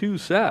 32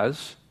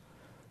 says.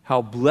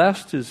 How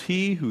blessed is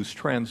he whose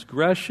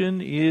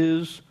transgression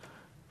is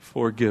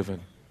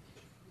forgiven.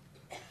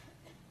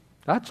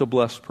 That's a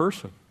blessed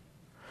person.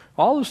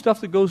 All the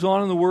stuff that goes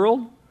on in the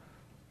world,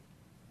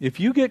 if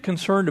you get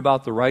concerned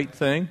about the right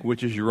thing,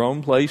 which is your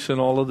own place in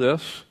all of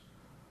this,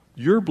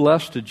 you're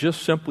blessed to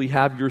just simply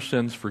have your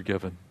sins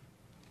forgiven.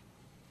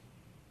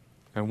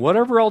 And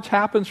whatever else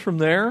happens from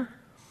there,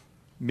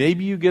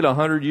 maybe you get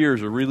 100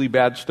 years of really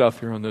bad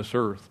stuff here on this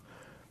earth.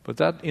 But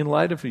that, in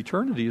light of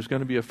eternity, is going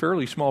to be a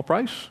fairly small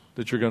price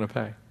that you're going to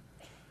pay.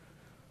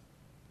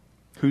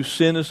 Whose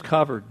sin is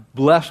covered.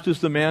 Blessed is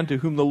the man to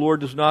whom the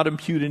Lord does not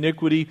impute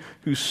iniquity,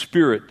 whose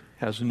spirit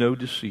has no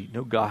deceit,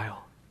 no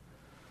guile.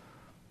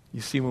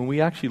 You see, when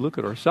we actually look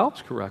at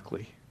ourselves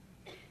correctly,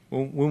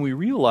 when we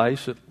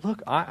realize that,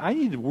 look, I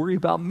need to worry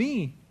about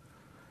me.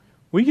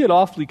 We get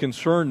awfully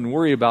concerned and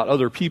worry about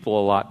other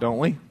people a lot, don't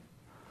we?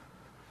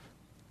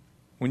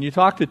 When you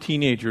talk to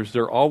teenagers,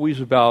 they're always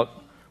about,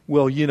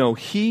 well, you know,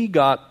 he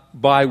got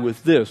by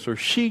with this or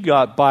she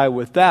got by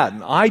with that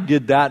and I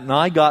did that and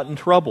I got in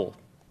trouble.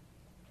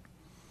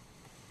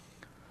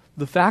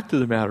 The fact of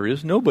the matter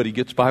is nobody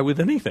gets by with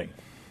anything.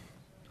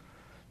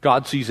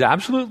 God sees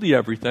absolutely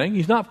everything.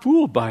 He's not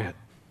fooled by it.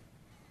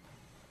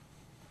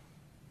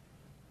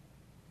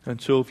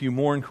 And so if you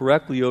mourn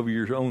correctly over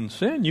your own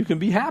sin, you can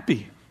be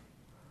happy.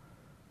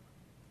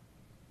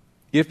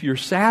 If you're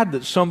sad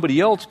that somebody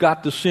else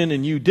got to sin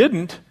and you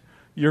didn't,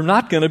 you're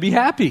not going to be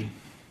happy.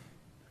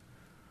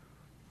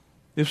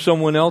 If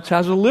someone else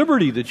has a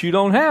liberty that you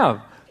don't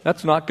have,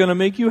 that's not going to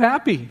make you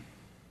happy.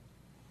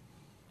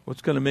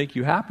 What's going to make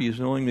you happy is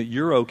knowing that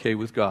you're okay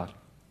with God.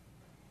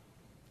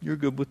 You're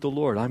good with the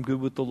Lord. I'm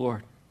good with the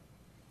Lord.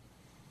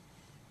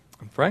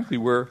 And frankly,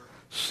 where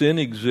sin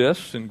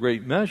exists in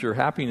great measure,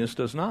 happiness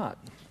does not.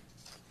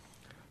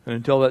 And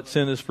until that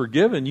sin is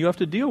forgiven, you have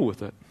to deal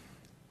with it.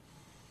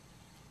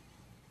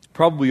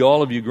 Probably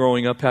all of you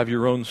growing up have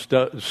your own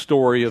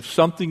story of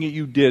something that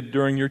you did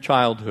during your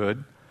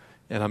childhood,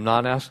 and I'm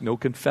not asking, no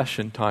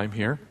confession time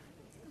here,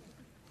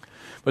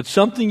 but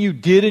something you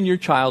did in your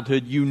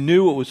childhood, you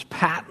knew it was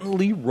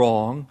patently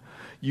wrong.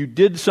 You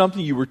did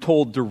something you were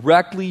told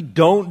directly,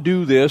 don't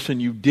do this,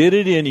 and you did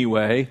it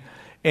anyway.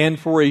 And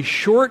for a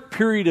short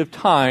period of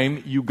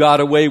time, you got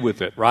away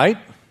with it, right?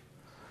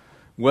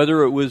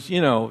 Whether it was,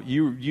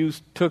 you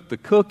took the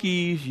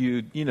cookies,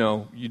 you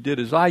did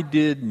as I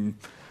did, and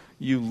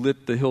you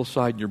lit the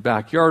hillside in your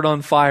backyard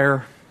on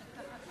fire.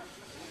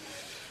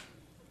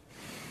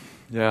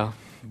 Yeah,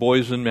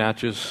 boys and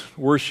matches.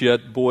 Worse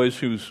yet, boys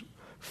whose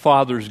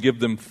fathers give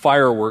them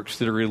fireworks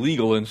that are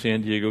illegal in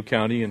San Diego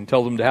County and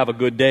tell them to have a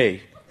good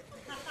day.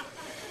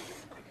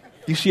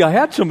 You see, I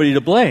had somebody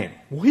to blame.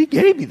 Well, he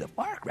gave me the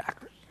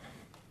firecrackers.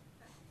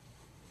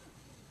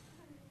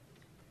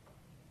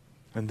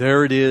 And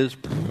there it is.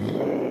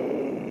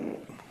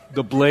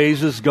 The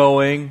blaze is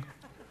going.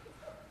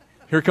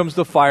 Here comes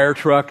the fire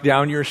truck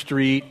down your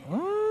street.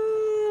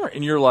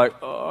 And you're like,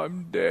 oh,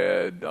 I'm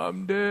dead,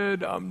 I'm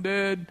dead, I'm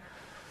dead.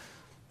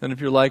 And if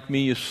you're like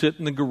me, you sit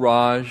in the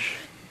garage.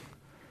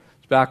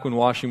 It's back when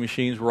washing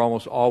machines were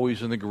almost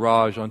always in the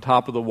garage, on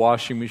top of the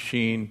washing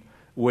machine,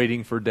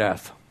 waiting for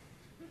death.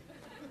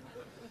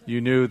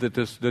 You knew that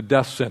the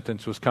death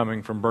sentence was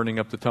coming from burning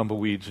up the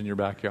tumbleweeds in your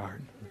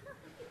backyard.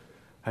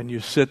 And you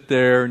sit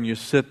there,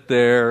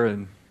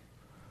 and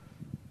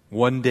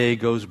one day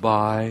goes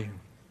by,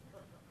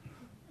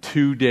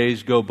 2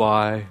 days go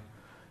by,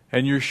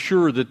 and you're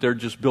sure that they're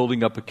just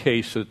building up a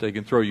case so that they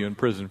can throw you in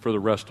prison for the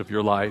rest of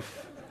your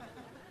life.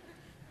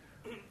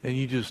 And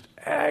you just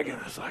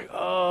agonize, like,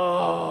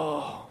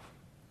 oh.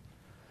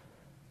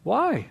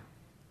 Why?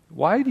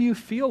 Why do you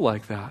feel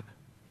like that?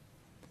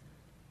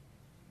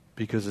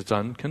 Because it's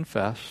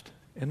unconfessed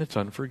and it's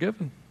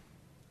unforgiven.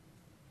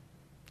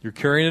 You're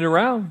carrying it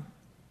around.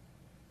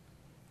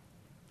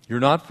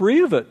 You're not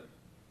free of it.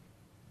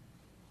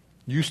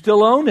 You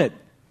still own it.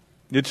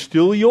 It's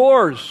still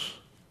yours.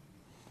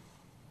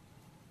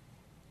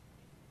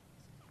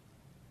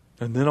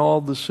 And then all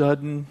of a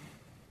sudden,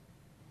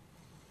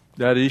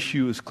 that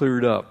issue is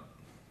cleared up.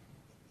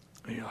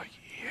 And you're like,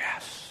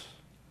 yes,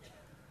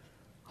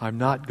 I'm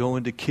not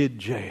going to kid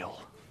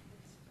jail.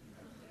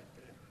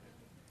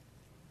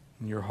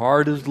 And your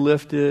heart is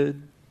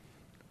lifted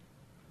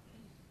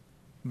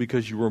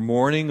because you were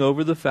mourning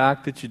over the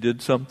fact that you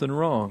did something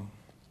wrong.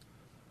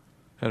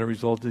 And it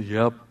resulted,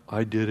 yep,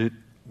 I did it.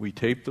 We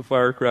taped the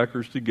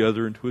firecrackers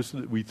together and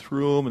twisted it. We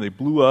threw them and they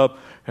blew up.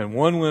 And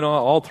one went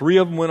off, all three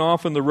of them went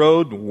off in the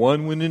road and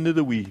one went into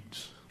the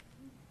weeds.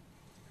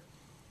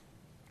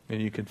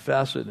 And you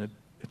confess it and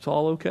it's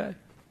all okay.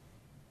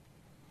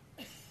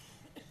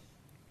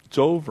 It's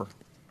over.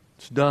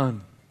 It's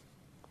done.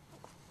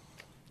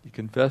 You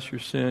confess your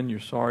sin, you're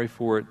sorry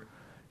for it.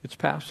 It's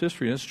past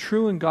history. And it's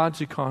true in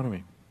God's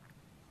economy.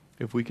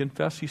 If we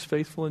confess, He's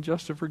faithful and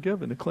just to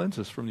forgive and to cleanse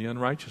us from the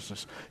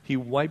unrighteousness. He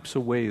wipes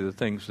away the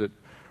things that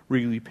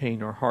really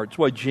pain our hearts. That's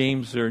why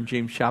James there in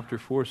James chapter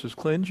 4 says,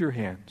 cleanse your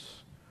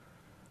hands.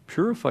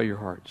 Purify your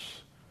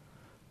hearts.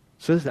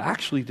 It says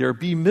actually there,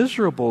 be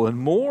miserable and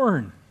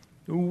mourn.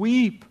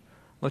 Weep.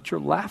 Let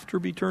your laughter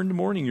be turned to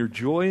mourning, your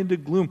joy into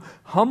gloom.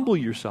 Humble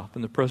yourself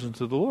in the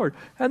presence of the Lord,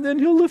 and then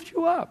He'll lift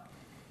you up.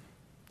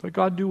 Let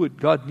God do what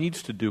God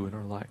needs to do in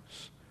our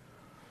lives.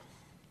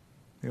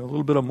 A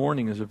little bit of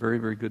mourning is a very,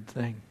 very good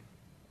thing.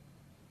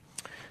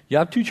 You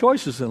have two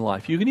choices in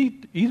life. You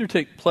can either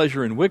take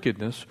pleasure in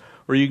wickedness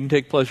or you can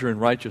take pleasure in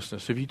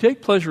righteousness. If you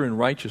take pleasure in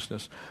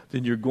righteousness,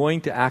 then you're going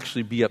to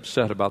actually be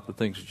upset about the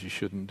things that you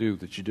shouldn't do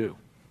that you do.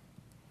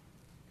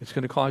 It's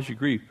going to cause you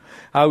grief.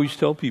 I always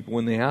tell people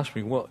when they ask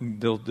me, well,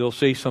 they'll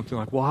say something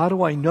like, well, how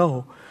do I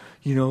know,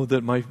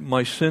 that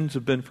my sins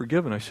have been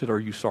forgiven? I said, are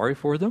you sorry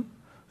for them?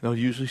 And they'll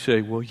usually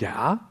say, well,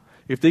 yeah.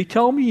 If they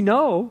tell me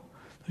no,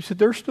 I said,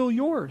 they're still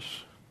yours.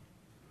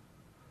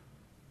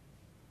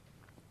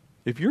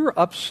 If you're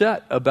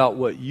upset about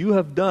what you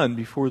have done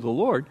before the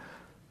Lord,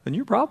 then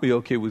you're probably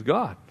okay with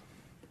God.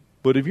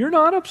 But if you're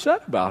not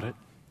upset about it,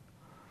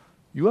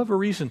 you have a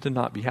reason to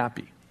not be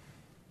happy.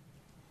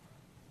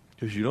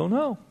 Because you don't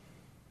know.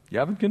 You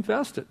haven't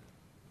confessed it.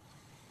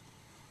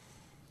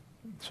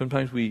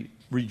 Sometimes we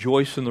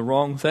rejoice in the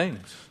wrong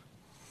things.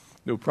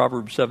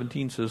 Proverbs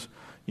 17 says,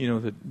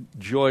 that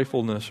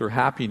joyfulness or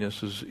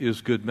happiness is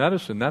good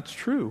medicine. That's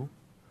true.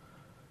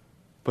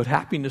 But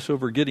happiness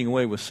over getting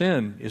away with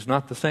sin is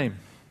not the same.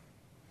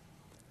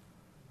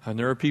 And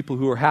there are people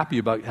who are happy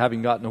about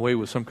having gotten away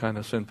with some kind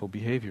of sinful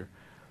behavior.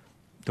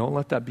 Don't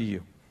let that be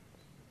you.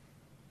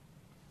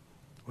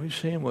 What he's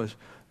saying was,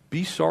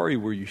 be sorry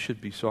where you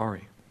should be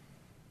sorry.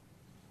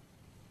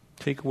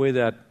 Take away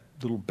that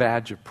little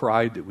badge of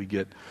pride that we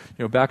get.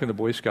 Back in the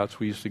Boy Scouts,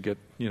 we used to get,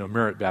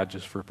 merit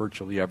badges for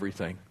virtually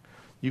everything.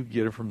 You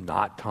get it from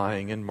knot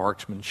tying and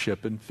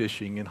marksmanship and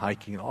fishing and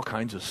hiking and all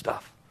kinds of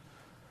stuff.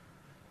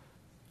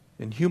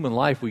 In human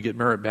life, we get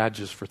merit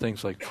badges for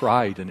things like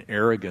pride and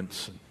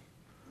arrogance and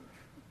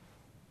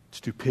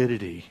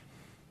stupidity.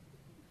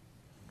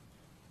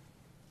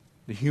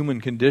 The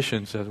human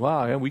condition says,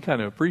 wow, we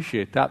kind of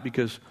appreciate that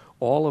because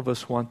all of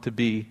us want to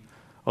be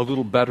a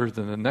little better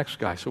than the next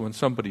guy. So when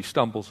somebody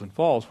stumbles and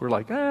falls, we're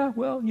like,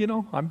 well,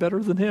 I'm better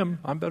than him.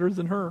 I'm better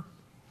than her.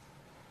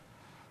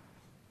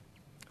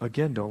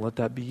 Again, don't let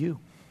that be you.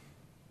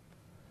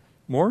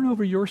 Mourn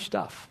over your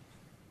stuff.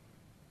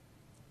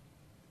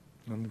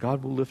 And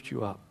God will lift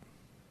you up.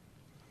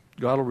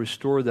 God will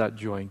restore that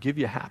joy and give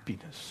you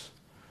happiness.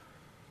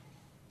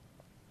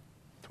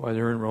 That's why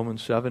there in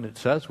Romans 7 it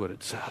says what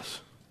it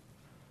says.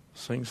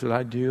 Things that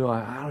I do,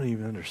 I don't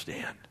even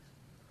understand.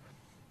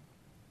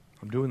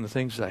 I'm doing the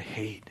things that I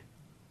hate.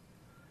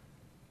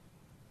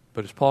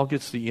 But as Paul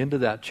gets to the end of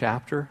that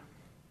chapter,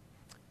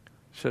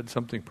 he said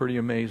something pretty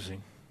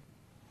amazing.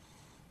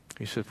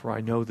 He said, "For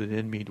I know that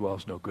in me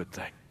dwells no good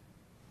thing.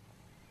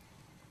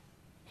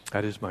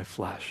 That is my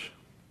flesh.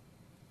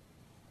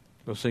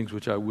 Those things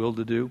which I will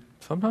to do,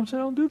 sometimes I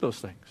don't do those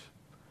things.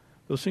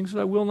 Those things that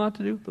I will not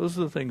to do, those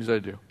are the things I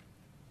do."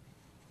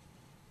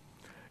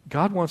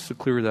 God wants to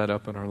clear that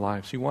up in our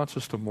lives. He wants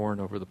us to mourn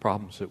over the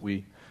problems that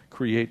we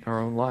create in our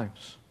own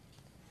lives.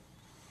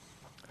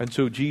 And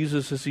so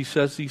Jesus, as he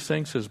says these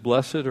things, says,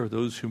 "Blessed are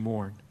those who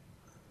mourn,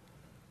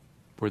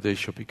 for they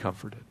shall be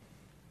comforted."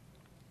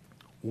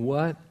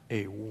 What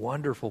a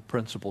wonderful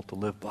principle to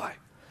live by.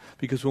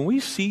 Because when we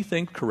see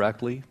things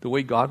correctly, the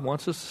way God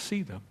wants us to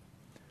see them,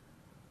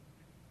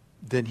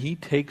 then he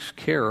takes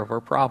care of our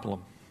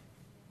problem.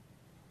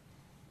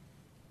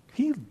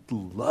 He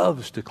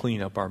loves to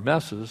clean up our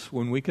messes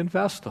when we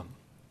confess them.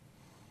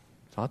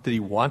 It's not that he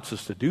wants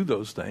us to do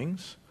those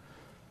things,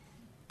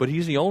 but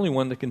he's the only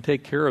one that can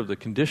take care of the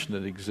condition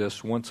that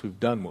exists once we've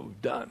done what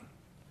we've done.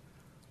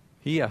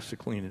 He has to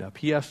clean it up.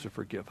 He has to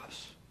forgive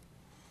us.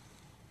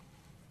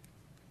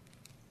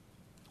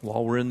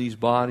 While we're in these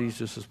bodies,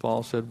 just as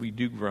Paul said, we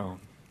do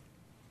groan.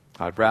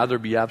 I'd rather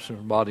be absent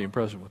from body and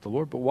present with the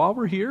Lord. But while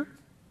we're here,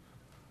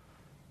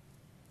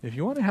 if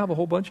you want to have a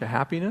whole bunch of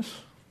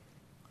happiness,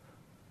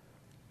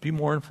 be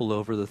mournful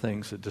over the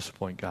things that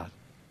disappoint God.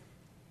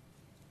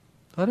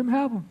 Let him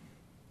have them.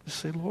 Just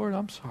say, "Lord,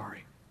 I'm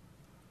sorry.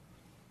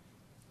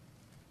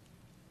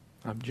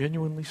 I'm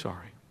genuinely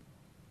sorry."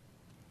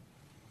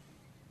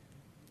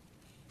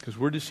 Because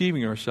we're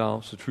deceiving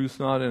ourselves. The truth's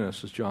not in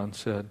us, as John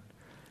said,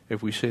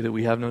 if we say that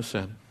we have no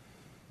sin.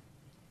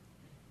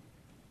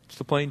 It's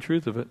the plain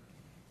truth of it.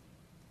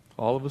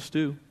 All of us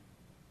do.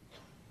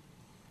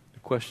 The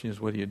question is,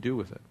 what do you do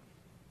with it?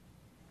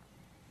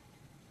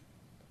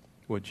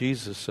 What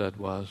Jesus said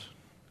was,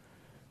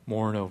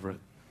 mourn over it.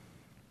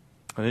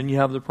 And then you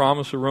have the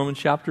promise of Romans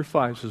chapter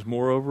 5. It says,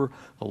 "Moreover,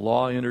 the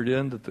law entered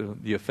in that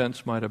the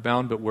offense might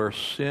abound, but where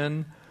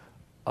sin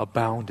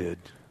abounded,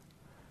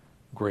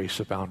 grace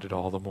abounded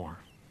all the more."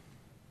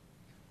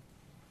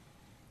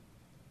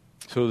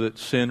 So that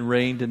sin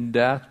reigned in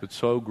death, but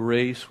so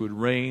grace would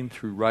reign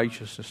through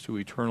righteousness to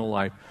eternal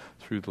life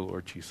through the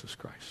Lord Jesus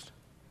Christ.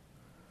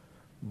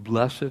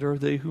 Blessed are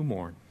they who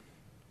mourn,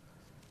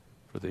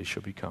 for they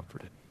shall be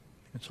comforted.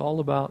 It's all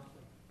about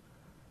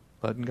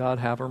letting God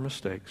have our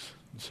mistakes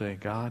and saying,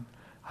 "God,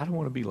 I don't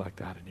want to be like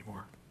that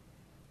anymore.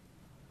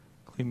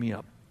 Clean me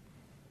up.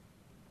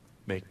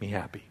 Make me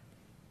happy."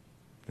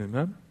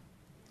 Amen?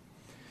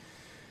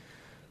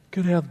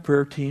 Going to have the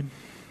prayer team.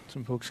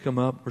 Some folks come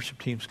up. Worship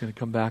team's going to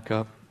come back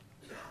up.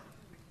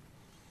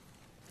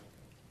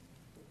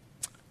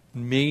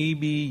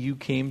 Maybe you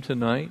came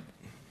tonight.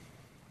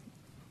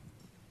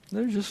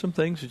 There's just some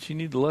things that you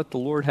need to let the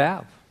Lord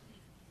have.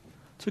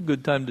 It's a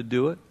good time to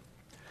do it.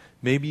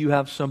 Maybe you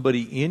have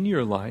somebody in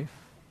your life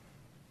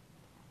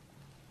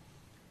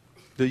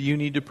that you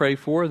need to pray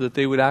for, that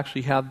they would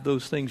actually have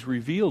those things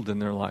revealed in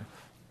their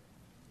life.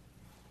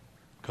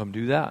 Come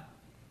do that.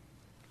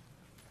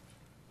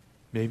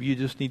 Maybe you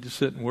just need to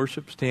sit and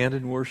worship, stand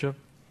and worship.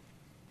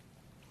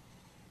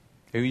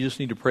 Maybe you just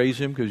need to praise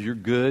him because you're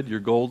good,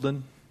 you're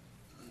golden.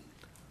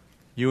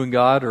 You and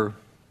God are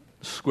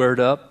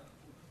squared up.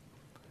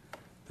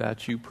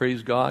 That you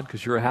praise God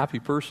because you're a happy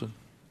person.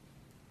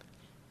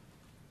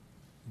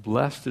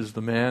 Blessed is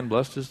the man,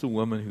 blessed is the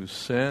woman whose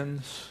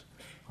sins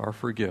are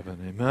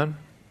forgiven. Amen?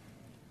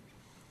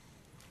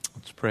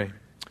 Let's pray.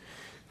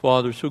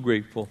 Father, so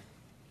grateful.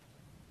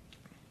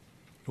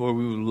 Lord,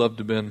 we would love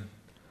to have been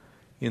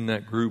in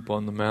that group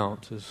on the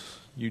mount as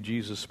you,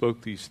 Jesus,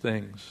 spoke these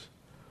things.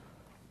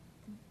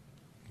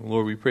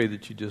 Lord, we pray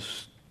that you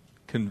just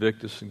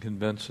convict us and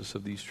convince us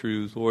of these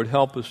truths. Lord,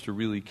 help us to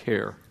really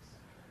care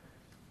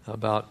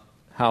about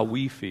how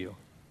we feel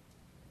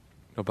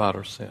about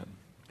our sin.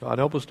 God,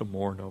 help us to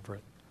mourn over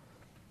it.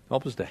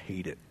 Help us to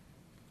hate it.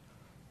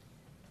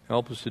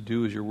 Help us to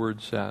do as your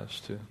word says,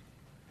 to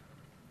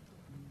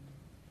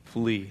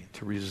flee,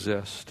 to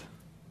resist.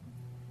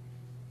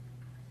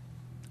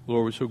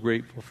 Lord, we're so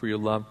grateful for your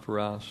love for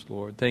us,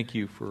 Lord. Thank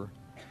you for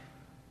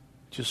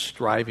just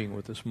striving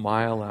with us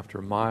mile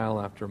after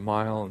mile after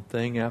mile and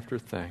thing after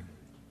thing.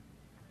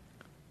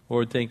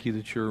 Lord, thank you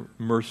that your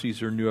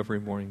mercies are new every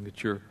morning,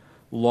 that your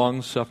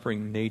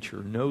long-suffering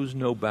nature knows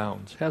no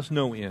bounds, has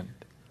no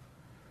end.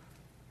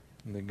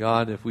 And that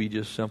God, if we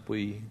just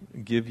simply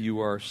give you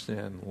our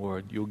sin,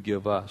 Lord, you'll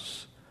give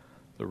us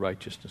the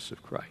righteousness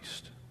of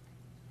Christ.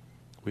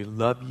 We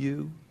love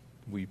you.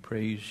 We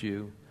praise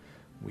you.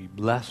 We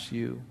bless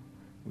you.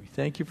 We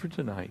thank you for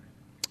tonight.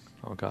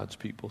 All God's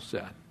people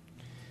said,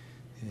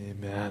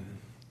 amen.